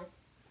Pharrell.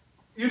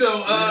 You know,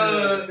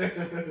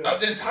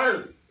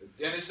 entirely.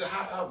 And it's a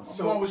hot album. I'm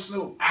So- going with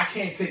Snoop. I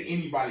can't take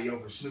anybody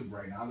over Snoop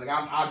right now. Like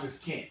I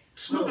just can't.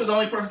 Snoop is the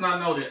only person I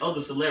know that other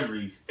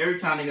celebrities, every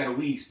time they got a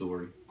weed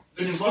story,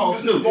 it It's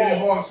involves Snoop. Snoop. It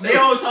involves Snoop. They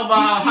always talk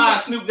about how He-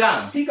 high Snoop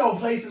got him. He go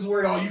places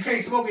where you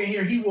can't smoke in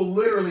here. He will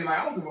literally like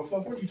I don't give a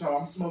fuck what you talking.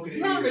 I'm smoking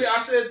in Remember, here.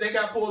 I said they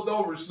got pulled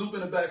over, Snoop in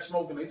the back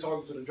smoking. They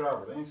talking to the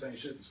driver. They ain't saying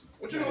shit to Snoop.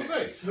 What you gonna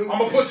say? Snoop I'm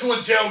gonna put you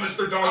in jail,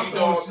 Mr. I'm Doggy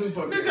throwing Dog. Snoop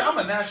up Nigga, there. I'm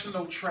a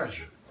national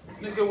treasure.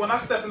 Nigga, when I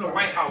step in the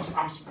White House,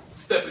 I'm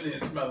stepping in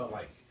smelling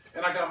like it.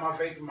 And I got my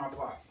vape in my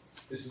pocket.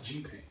 It's a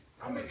G-Pen.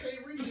 I make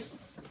it.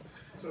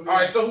 So All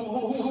right, so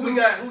who we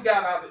got? Who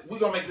got out? We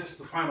gonna make this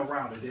the final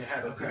round and then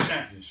have a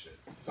championship.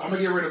 So I'm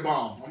gonna get rid of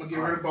Bomb.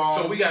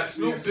 So we got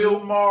Snoop, Bill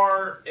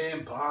Maher,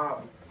 and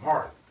Bob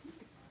Marley.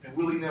 And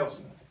Willie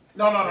Nelson.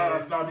 No.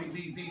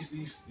 These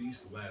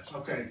the last.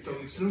 Okay, so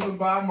we Snoop and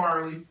Bob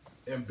Marley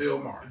and Bill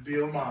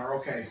Maher.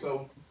 Okay,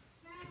 so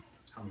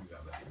how many we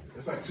got left?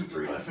 it's like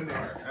 2-3 left in there.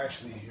 All right,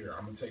 actually, here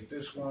I'm gonna take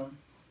this one,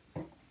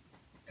 and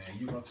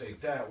you're gonna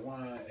take that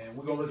one, and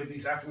we're gonna look at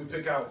these after we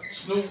pick out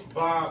Snoop,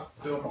 Bob,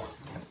 Bill Maher.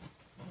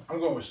 I'm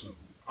going with Snoop.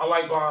 I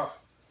like Bob.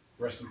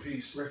 Rest in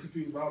peace. Rest in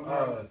peace, Bob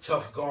Marley.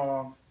 Tough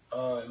Gong,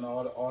 and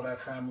all that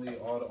family,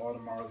 all the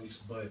Marleys,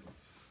 but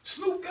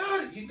Snoop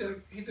got it. He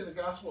did a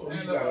gospel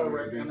and a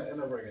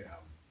reggae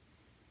album.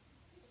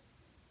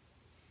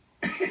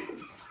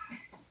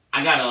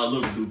 I got a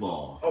Little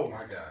Duval. Oh my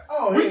God!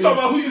 Oh, we talking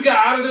about who you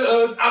got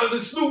out of the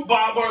Snoop,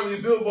 Bob Marley,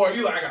 and Bill Maher.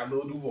 You like I got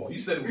Lil Duval. You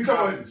said it was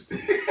confidence. He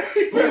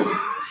said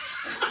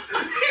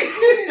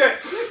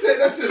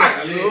that's it. I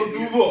got Lil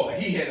Duval.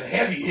 He had a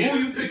heavy hit. Who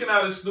you picking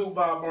out of Snoop,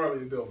 Bob Marley,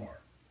 and Bill Maher?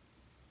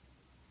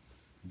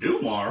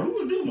 Dumar? Who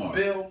was Dumar?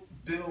 Bill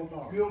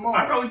Maher. Bill Maher.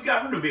 I thought we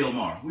got rid of Bill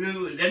Maher.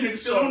 That nigga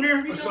still on there?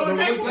 Let's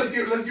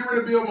get rid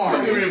of Bill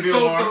Maher. Get rid of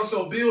Bill Maher.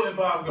 So Bill and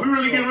Bob. We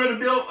really getting rid of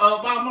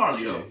Bob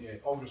Marley though. Yeah,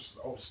 over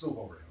Snoop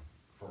over him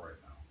for right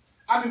now.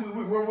 I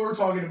mean, what we're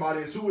talking about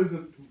is who is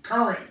the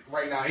current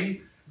right now.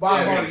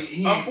 Bob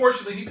Marley.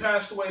 Unfortunately, he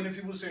passed away, and if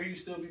he was here, he'd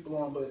still be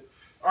blowing. But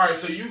all right,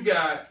 so you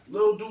got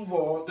Lil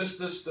Duval. This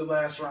the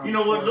last round. You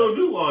know what? Lil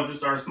Duval just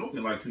started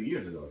smoking like 2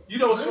 years ago. You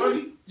know what's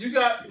funny? You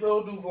got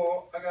Lil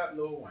Duval. I got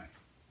Lil Wayne.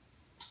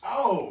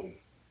 Oh.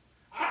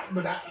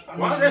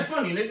 Why is that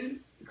funny, nigga?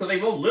 Because they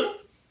both little?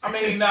 I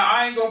mean, now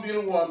I ain't gonna be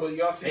the one, but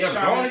y'all see the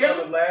comments on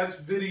the last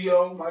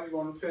video, might be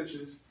one of the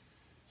pictures.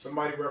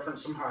 Somebody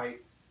referenced some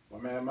height. My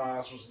man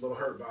Miles was a little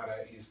hurt by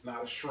that. He's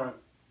not a shrimp.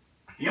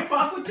 You're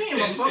 5'10".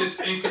 It's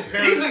in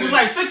comparison. These niggas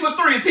like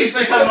 6'3" apiece.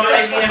 They talking about,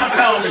 hey, how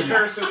tall in is you?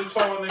 comparison to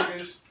tall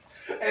niggas.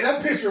 Hey,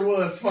 that picture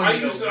was funny. I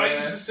used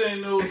to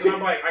send news, and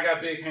I'm like, I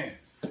got big hands.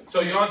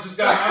 So y'all just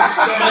gotta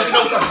understand. You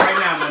know something right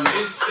now, man.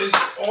 It's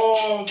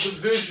all the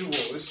visual.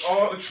 It's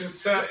all the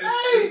concept.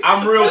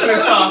 I'm real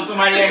pissed off.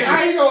 Somebody Hey, asked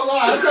I ain't gonna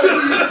lie.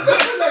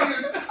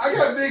 I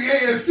got big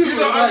hands too. You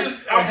know,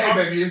 hey,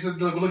 baby, it's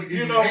look at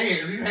these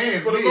hands. These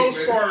hands. For the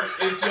most part,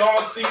 if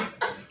y'all see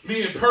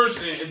me in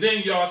person, and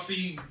then y'all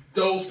see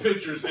those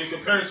pictures in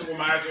comparison with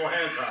my actual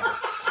hand size,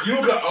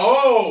 you'll be like,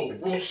 oh,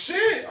 well,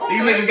 shit. Okay.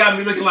 These niggas got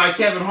me looking like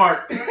Kevin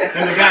Hart in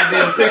the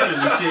goddamn pictures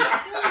and shit.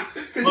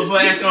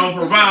 Motherfucker asking on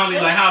profoundly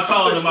like, how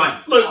tall am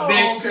I? Look,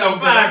 bitch, I'm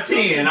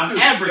 5'10". I'm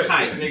average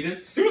height,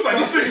 nigga. He was like,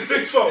 this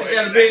nigga 6'4".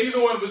 Yeah, the bitch.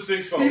 Either one was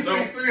 6'4". He's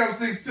 6'3", I'm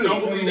 6'2".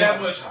 Don't believe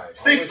that much height.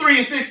 6'3"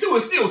 and 6'2"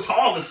 is still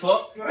tall as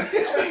fuck.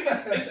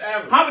 It's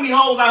average. How many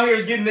hoes out here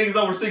is getting niggas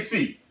over 6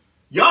 feet?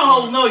 Y'all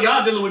hoes know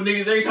y'all dealing with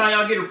niggas every time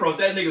y'all get approached.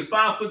 That nigga's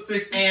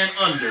 5'6" and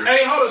under.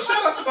 Hey, hold on.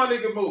 Shout out to my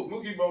nigga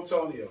Mookie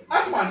Motonio.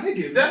 That's my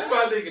nigga. That's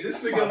my nigga.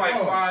 This That's nigga like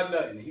bro.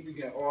 5'0". He be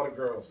getting all the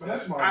girls. Man.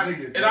 That's my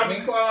nigga. And I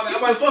be clowning. I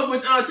I'm like like, fuck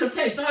with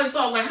Temptation. I always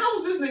thought like, how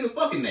was this nigga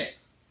fucking that?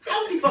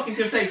 How was he fucking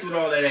Temptation with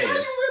all that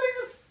ass?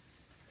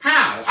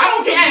 How? I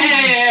don't care.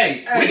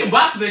 Hey. We can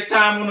box next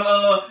time on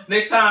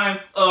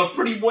the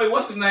Pretty Boy,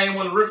 what's his name,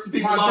 want to rip some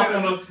people off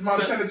on the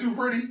Montana Too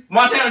Pretty.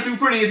 Montana Too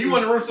Pretty. If you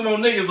want to rip some old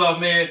niggas off,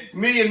 man,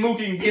 me and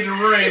Mookie can get in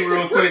the ring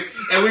real quick,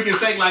 and we can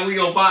think like we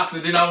gonna box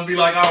it. Then I'm gonna be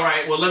like, all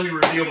right, well let me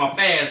reveal my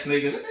past,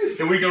 nigga,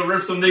 and we can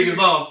rip some niggas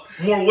off.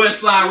 More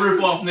West Side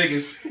rip off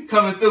niggas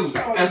coming through.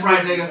 That's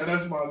right, nigga.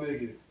 That's my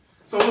nigga.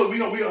 So look, we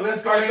gonna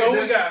let's go. So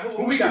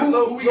who we got?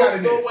 Lil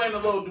Wayne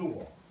and Lil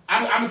Duval.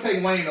 I'm gonna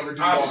take Wayne over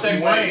Duval. I'm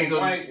saying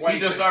Wayne. He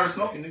just started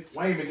smoking, nigga.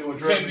 Wayne been doing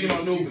drugs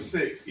since he was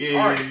 6.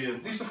 Yeah.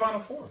 These the final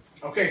four.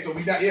 Okay, so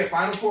we got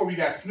final four. We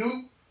got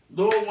Snoop,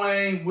 Lil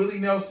Wayne, Willie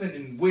Nelson,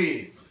 and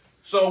Wiz.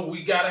 So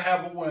we gotta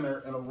have a winner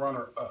and a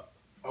runner up.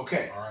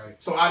 Okay. All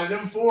right. So out of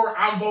them four,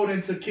 I'm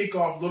voting to kick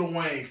off Lil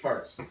Wayne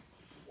first.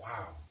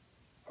 Wow.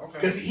 Okay.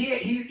 Because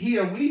he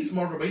a weed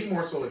smoker, but he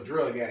more so a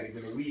drug addict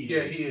than a weed.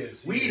 Yeah, he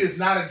is. Weed is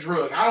not a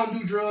drug. I don't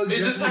do drugs. It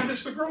just weed.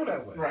 happens to grow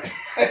that way. Right.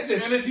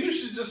 And if you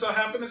should just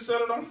happen to set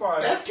it on fire.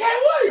 That's Cat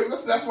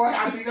Williams. That's why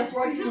I think that's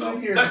why he was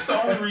in here. That's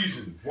the only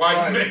reason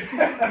why you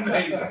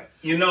made that.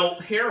 You know,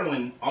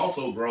 heroin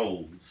also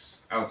grows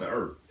out the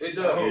earth. It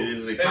does. It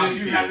is a and if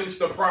you happen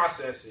to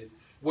process it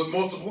with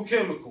multiple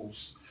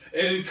chemicals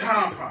and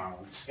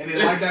compounds, and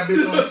then like that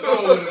bitch on the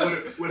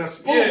stove with a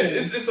spoon. Yeah,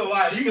 it's a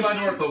lot. You can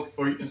snort coke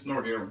or you can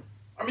snort heroin.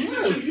 I mean,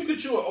 you could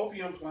chew an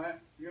opium plant.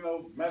 You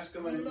know,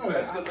 mescaline.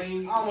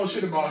 I don't know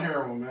shit about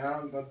heroin, man.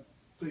 I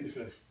plead the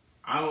fifth.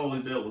 I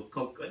only dealt with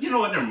coke. You know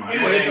what? Never mind.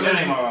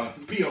 Anyway,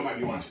 P.O. might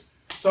be watching.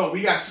 So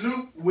we got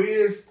Snoop,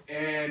 Wiz,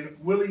 and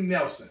Willie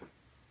Nelson.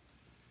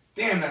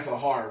 Damn, that's a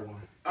hard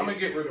one. I'm gonna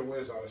get rid of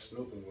Wiz out of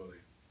Snoop and Willie.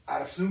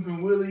 Out of Snoop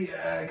and Willie,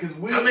 because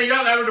Willie. I mean,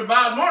 y'all got rid of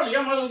Bob Marley.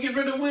 Y'all might as well get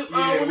rid of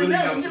Willie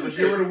Nelson. Let's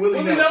get rid of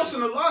Willie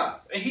Nelson alive,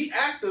 and he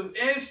active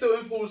and still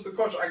influenced the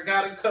culture. I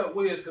gotta cut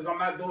Wiz because I'm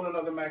not doing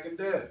another Mac and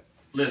Dead.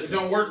 Listen, it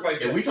don't work like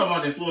that. If we talking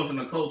about influencing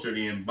the culture,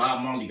 then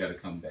Bob Marley got to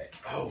come back.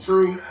 Oh,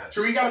 true.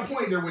 He got a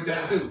point there with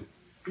that too.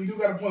 He do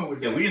got a point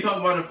with that. Yeah, we talk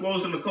about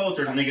influencing the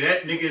culture, nigga.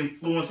 That nigga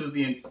influences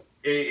the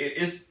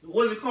it's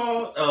what's it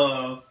called?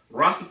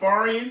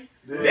 Rastafarian.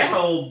 Yeah. That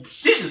whole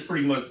shit is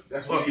pretty much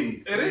That's what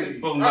fucking. It is.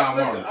 Fucking Bob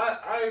Marley.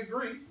 I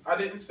agree. I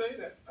didn't say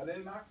that. I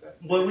didn't knock that.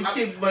 But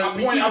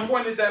I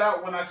pointed that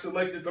out when I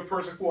selected the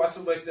person who I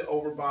selected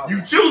over Bob.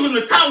 You choosing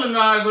the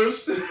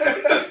colonizers?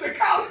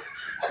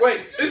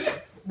 Wait,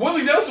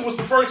 Willie Nelson was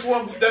the first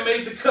one that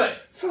made the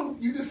cut. So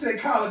you just said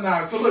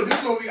colonizer. So look, this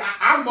is what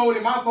I'm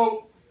voting. My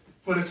vote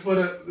for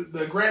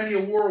the Grammy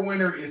Award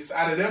winner is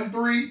out of them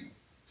three.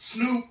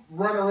 Snoop,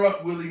 runner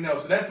up, Willie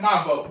Nelson. That's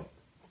my vote.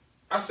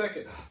 I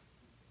second.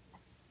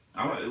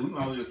 We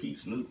might just keep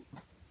Snoop.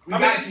 We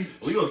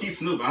gonna keep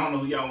Snoop. I don't know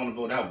who y'all want to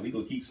vote out. But we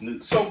gonna keep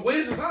Snoop. So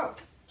Wiz is out.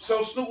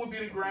 So Snoop would be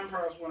the grand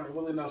prize winner.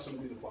 Willie Nelson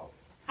would be the follower.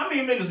 How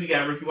many minutes we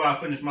got, Ricky? While I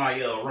finish my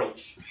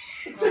roach.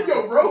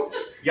 Yo, roach.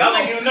 Y'all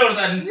ain't even notice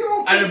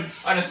I done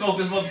smoked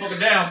this motherfucker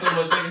down so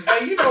much.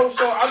 Hey,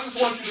 so I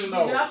just want you to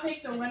know. Did y'all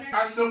pick the winner?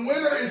 The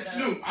winner is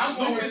Snoop. I'm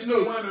going with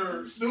Snoop.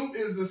 Winner. Snoop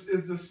is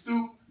the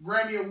Snoop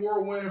Grammy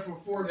Award winner for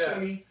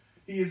 420. Yeah.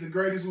 He is the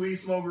greatest weed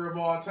smoker of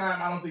all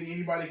time. I don't think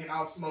anybody can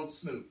outsmoke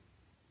Snoop.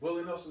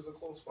 Willie Nelson's a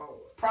close follower.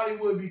 Probably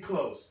would be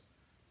close.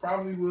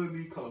 I'm going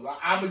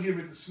to give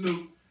it to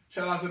Snoop.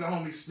 Shout out to the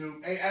homie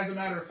Snoop. Hey, as a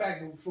matter of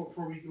fact,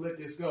 before we let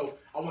this go,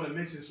 I want to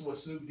mention what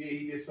Snoop did.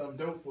 He did something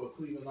dope for a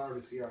Cleveland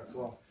artist here I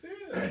saw.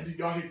 Yeah. Did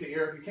y'all hit the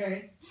Erica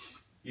Kane?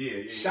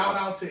 Yeah. Shout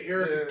out to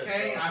Erica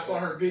Kane. I saw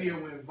her video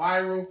went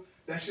viral.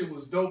 That shit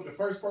was dope. The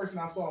first person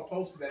I saw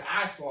posted that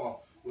I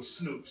saw was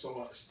Snoop.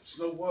 So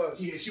Snoop was.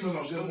 Yeah, she was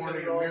on Good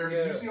Morning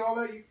America. Did you see all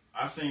that?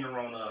 I seen her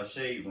on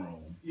Shade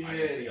Room. Yeah, I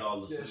didn't see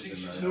all the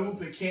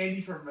Snoop and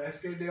Candy from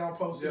SK. They all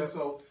posted. Yeah.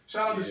 So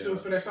shout out to Snoop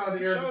for that. Shout out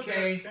to Erica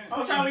Kane. How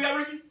much time we got,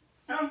 Ricky?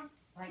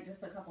 Like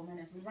just a couple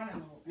minutes. We're running a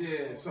little.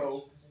 Yeah,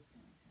 so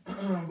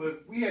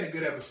but we had a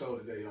good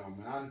episode today, y'all,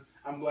 man.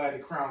 I'm glad to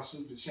crown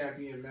Snoop the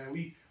champion, man.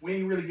 We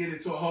ain't really get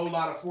into a whole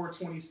lot of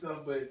 420 stuff,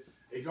 but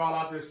if y'all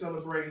out there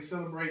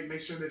celebrate,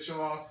 make sure that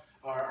y'all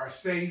are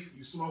safe.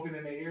 You smoking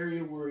in an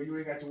area where you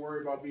ain't got to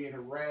worry about being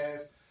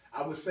harassed.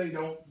 I would say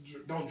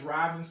don't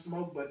drive and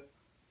smoke, but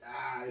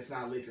it's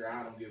not liquor.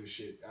 I don't give a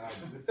shit.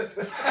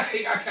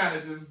 I kind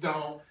of just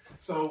don't.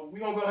 So we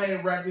gonna go ahead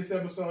and wrap this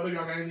episode up.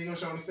 Y'all got anything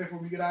else y'all want to say before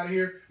we get out of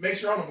here? Make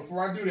sure,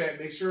 before I do that,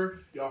 make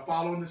sure y'all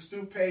following the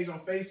Stoop page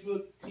on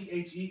Facebook,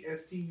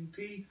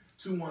 THESTUP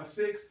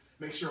 216.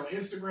 Make sure on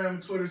Instagram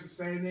and Twitter is the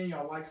same thing.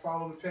 Y'all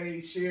follow the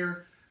page,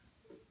 share,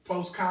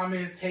 post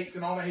comments, hates,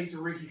 and all that hate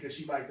to Ricky because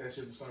she liked that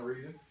shit for some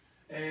reason.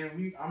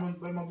 And I'm gonna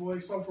let my boy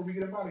talk before we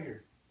get up out of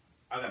here.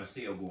 I got a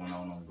sale going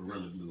on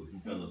Gorilla Glue if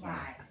you fellas want.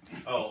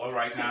 Oh, all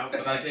right now.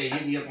 But I say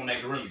hit me up on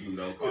that Gorilla Glue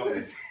though. Call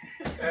me.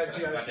 Got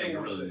that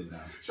Gorilla Glue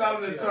now.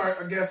 Shout out to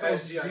our guest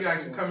host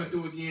G-Ice for coming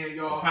through again,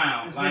 y'all.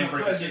 Pounds. I ain't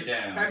breaking shit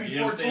down. Happy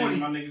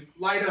 420.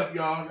 Light up,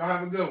 y'all. Y'all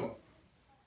have a good one.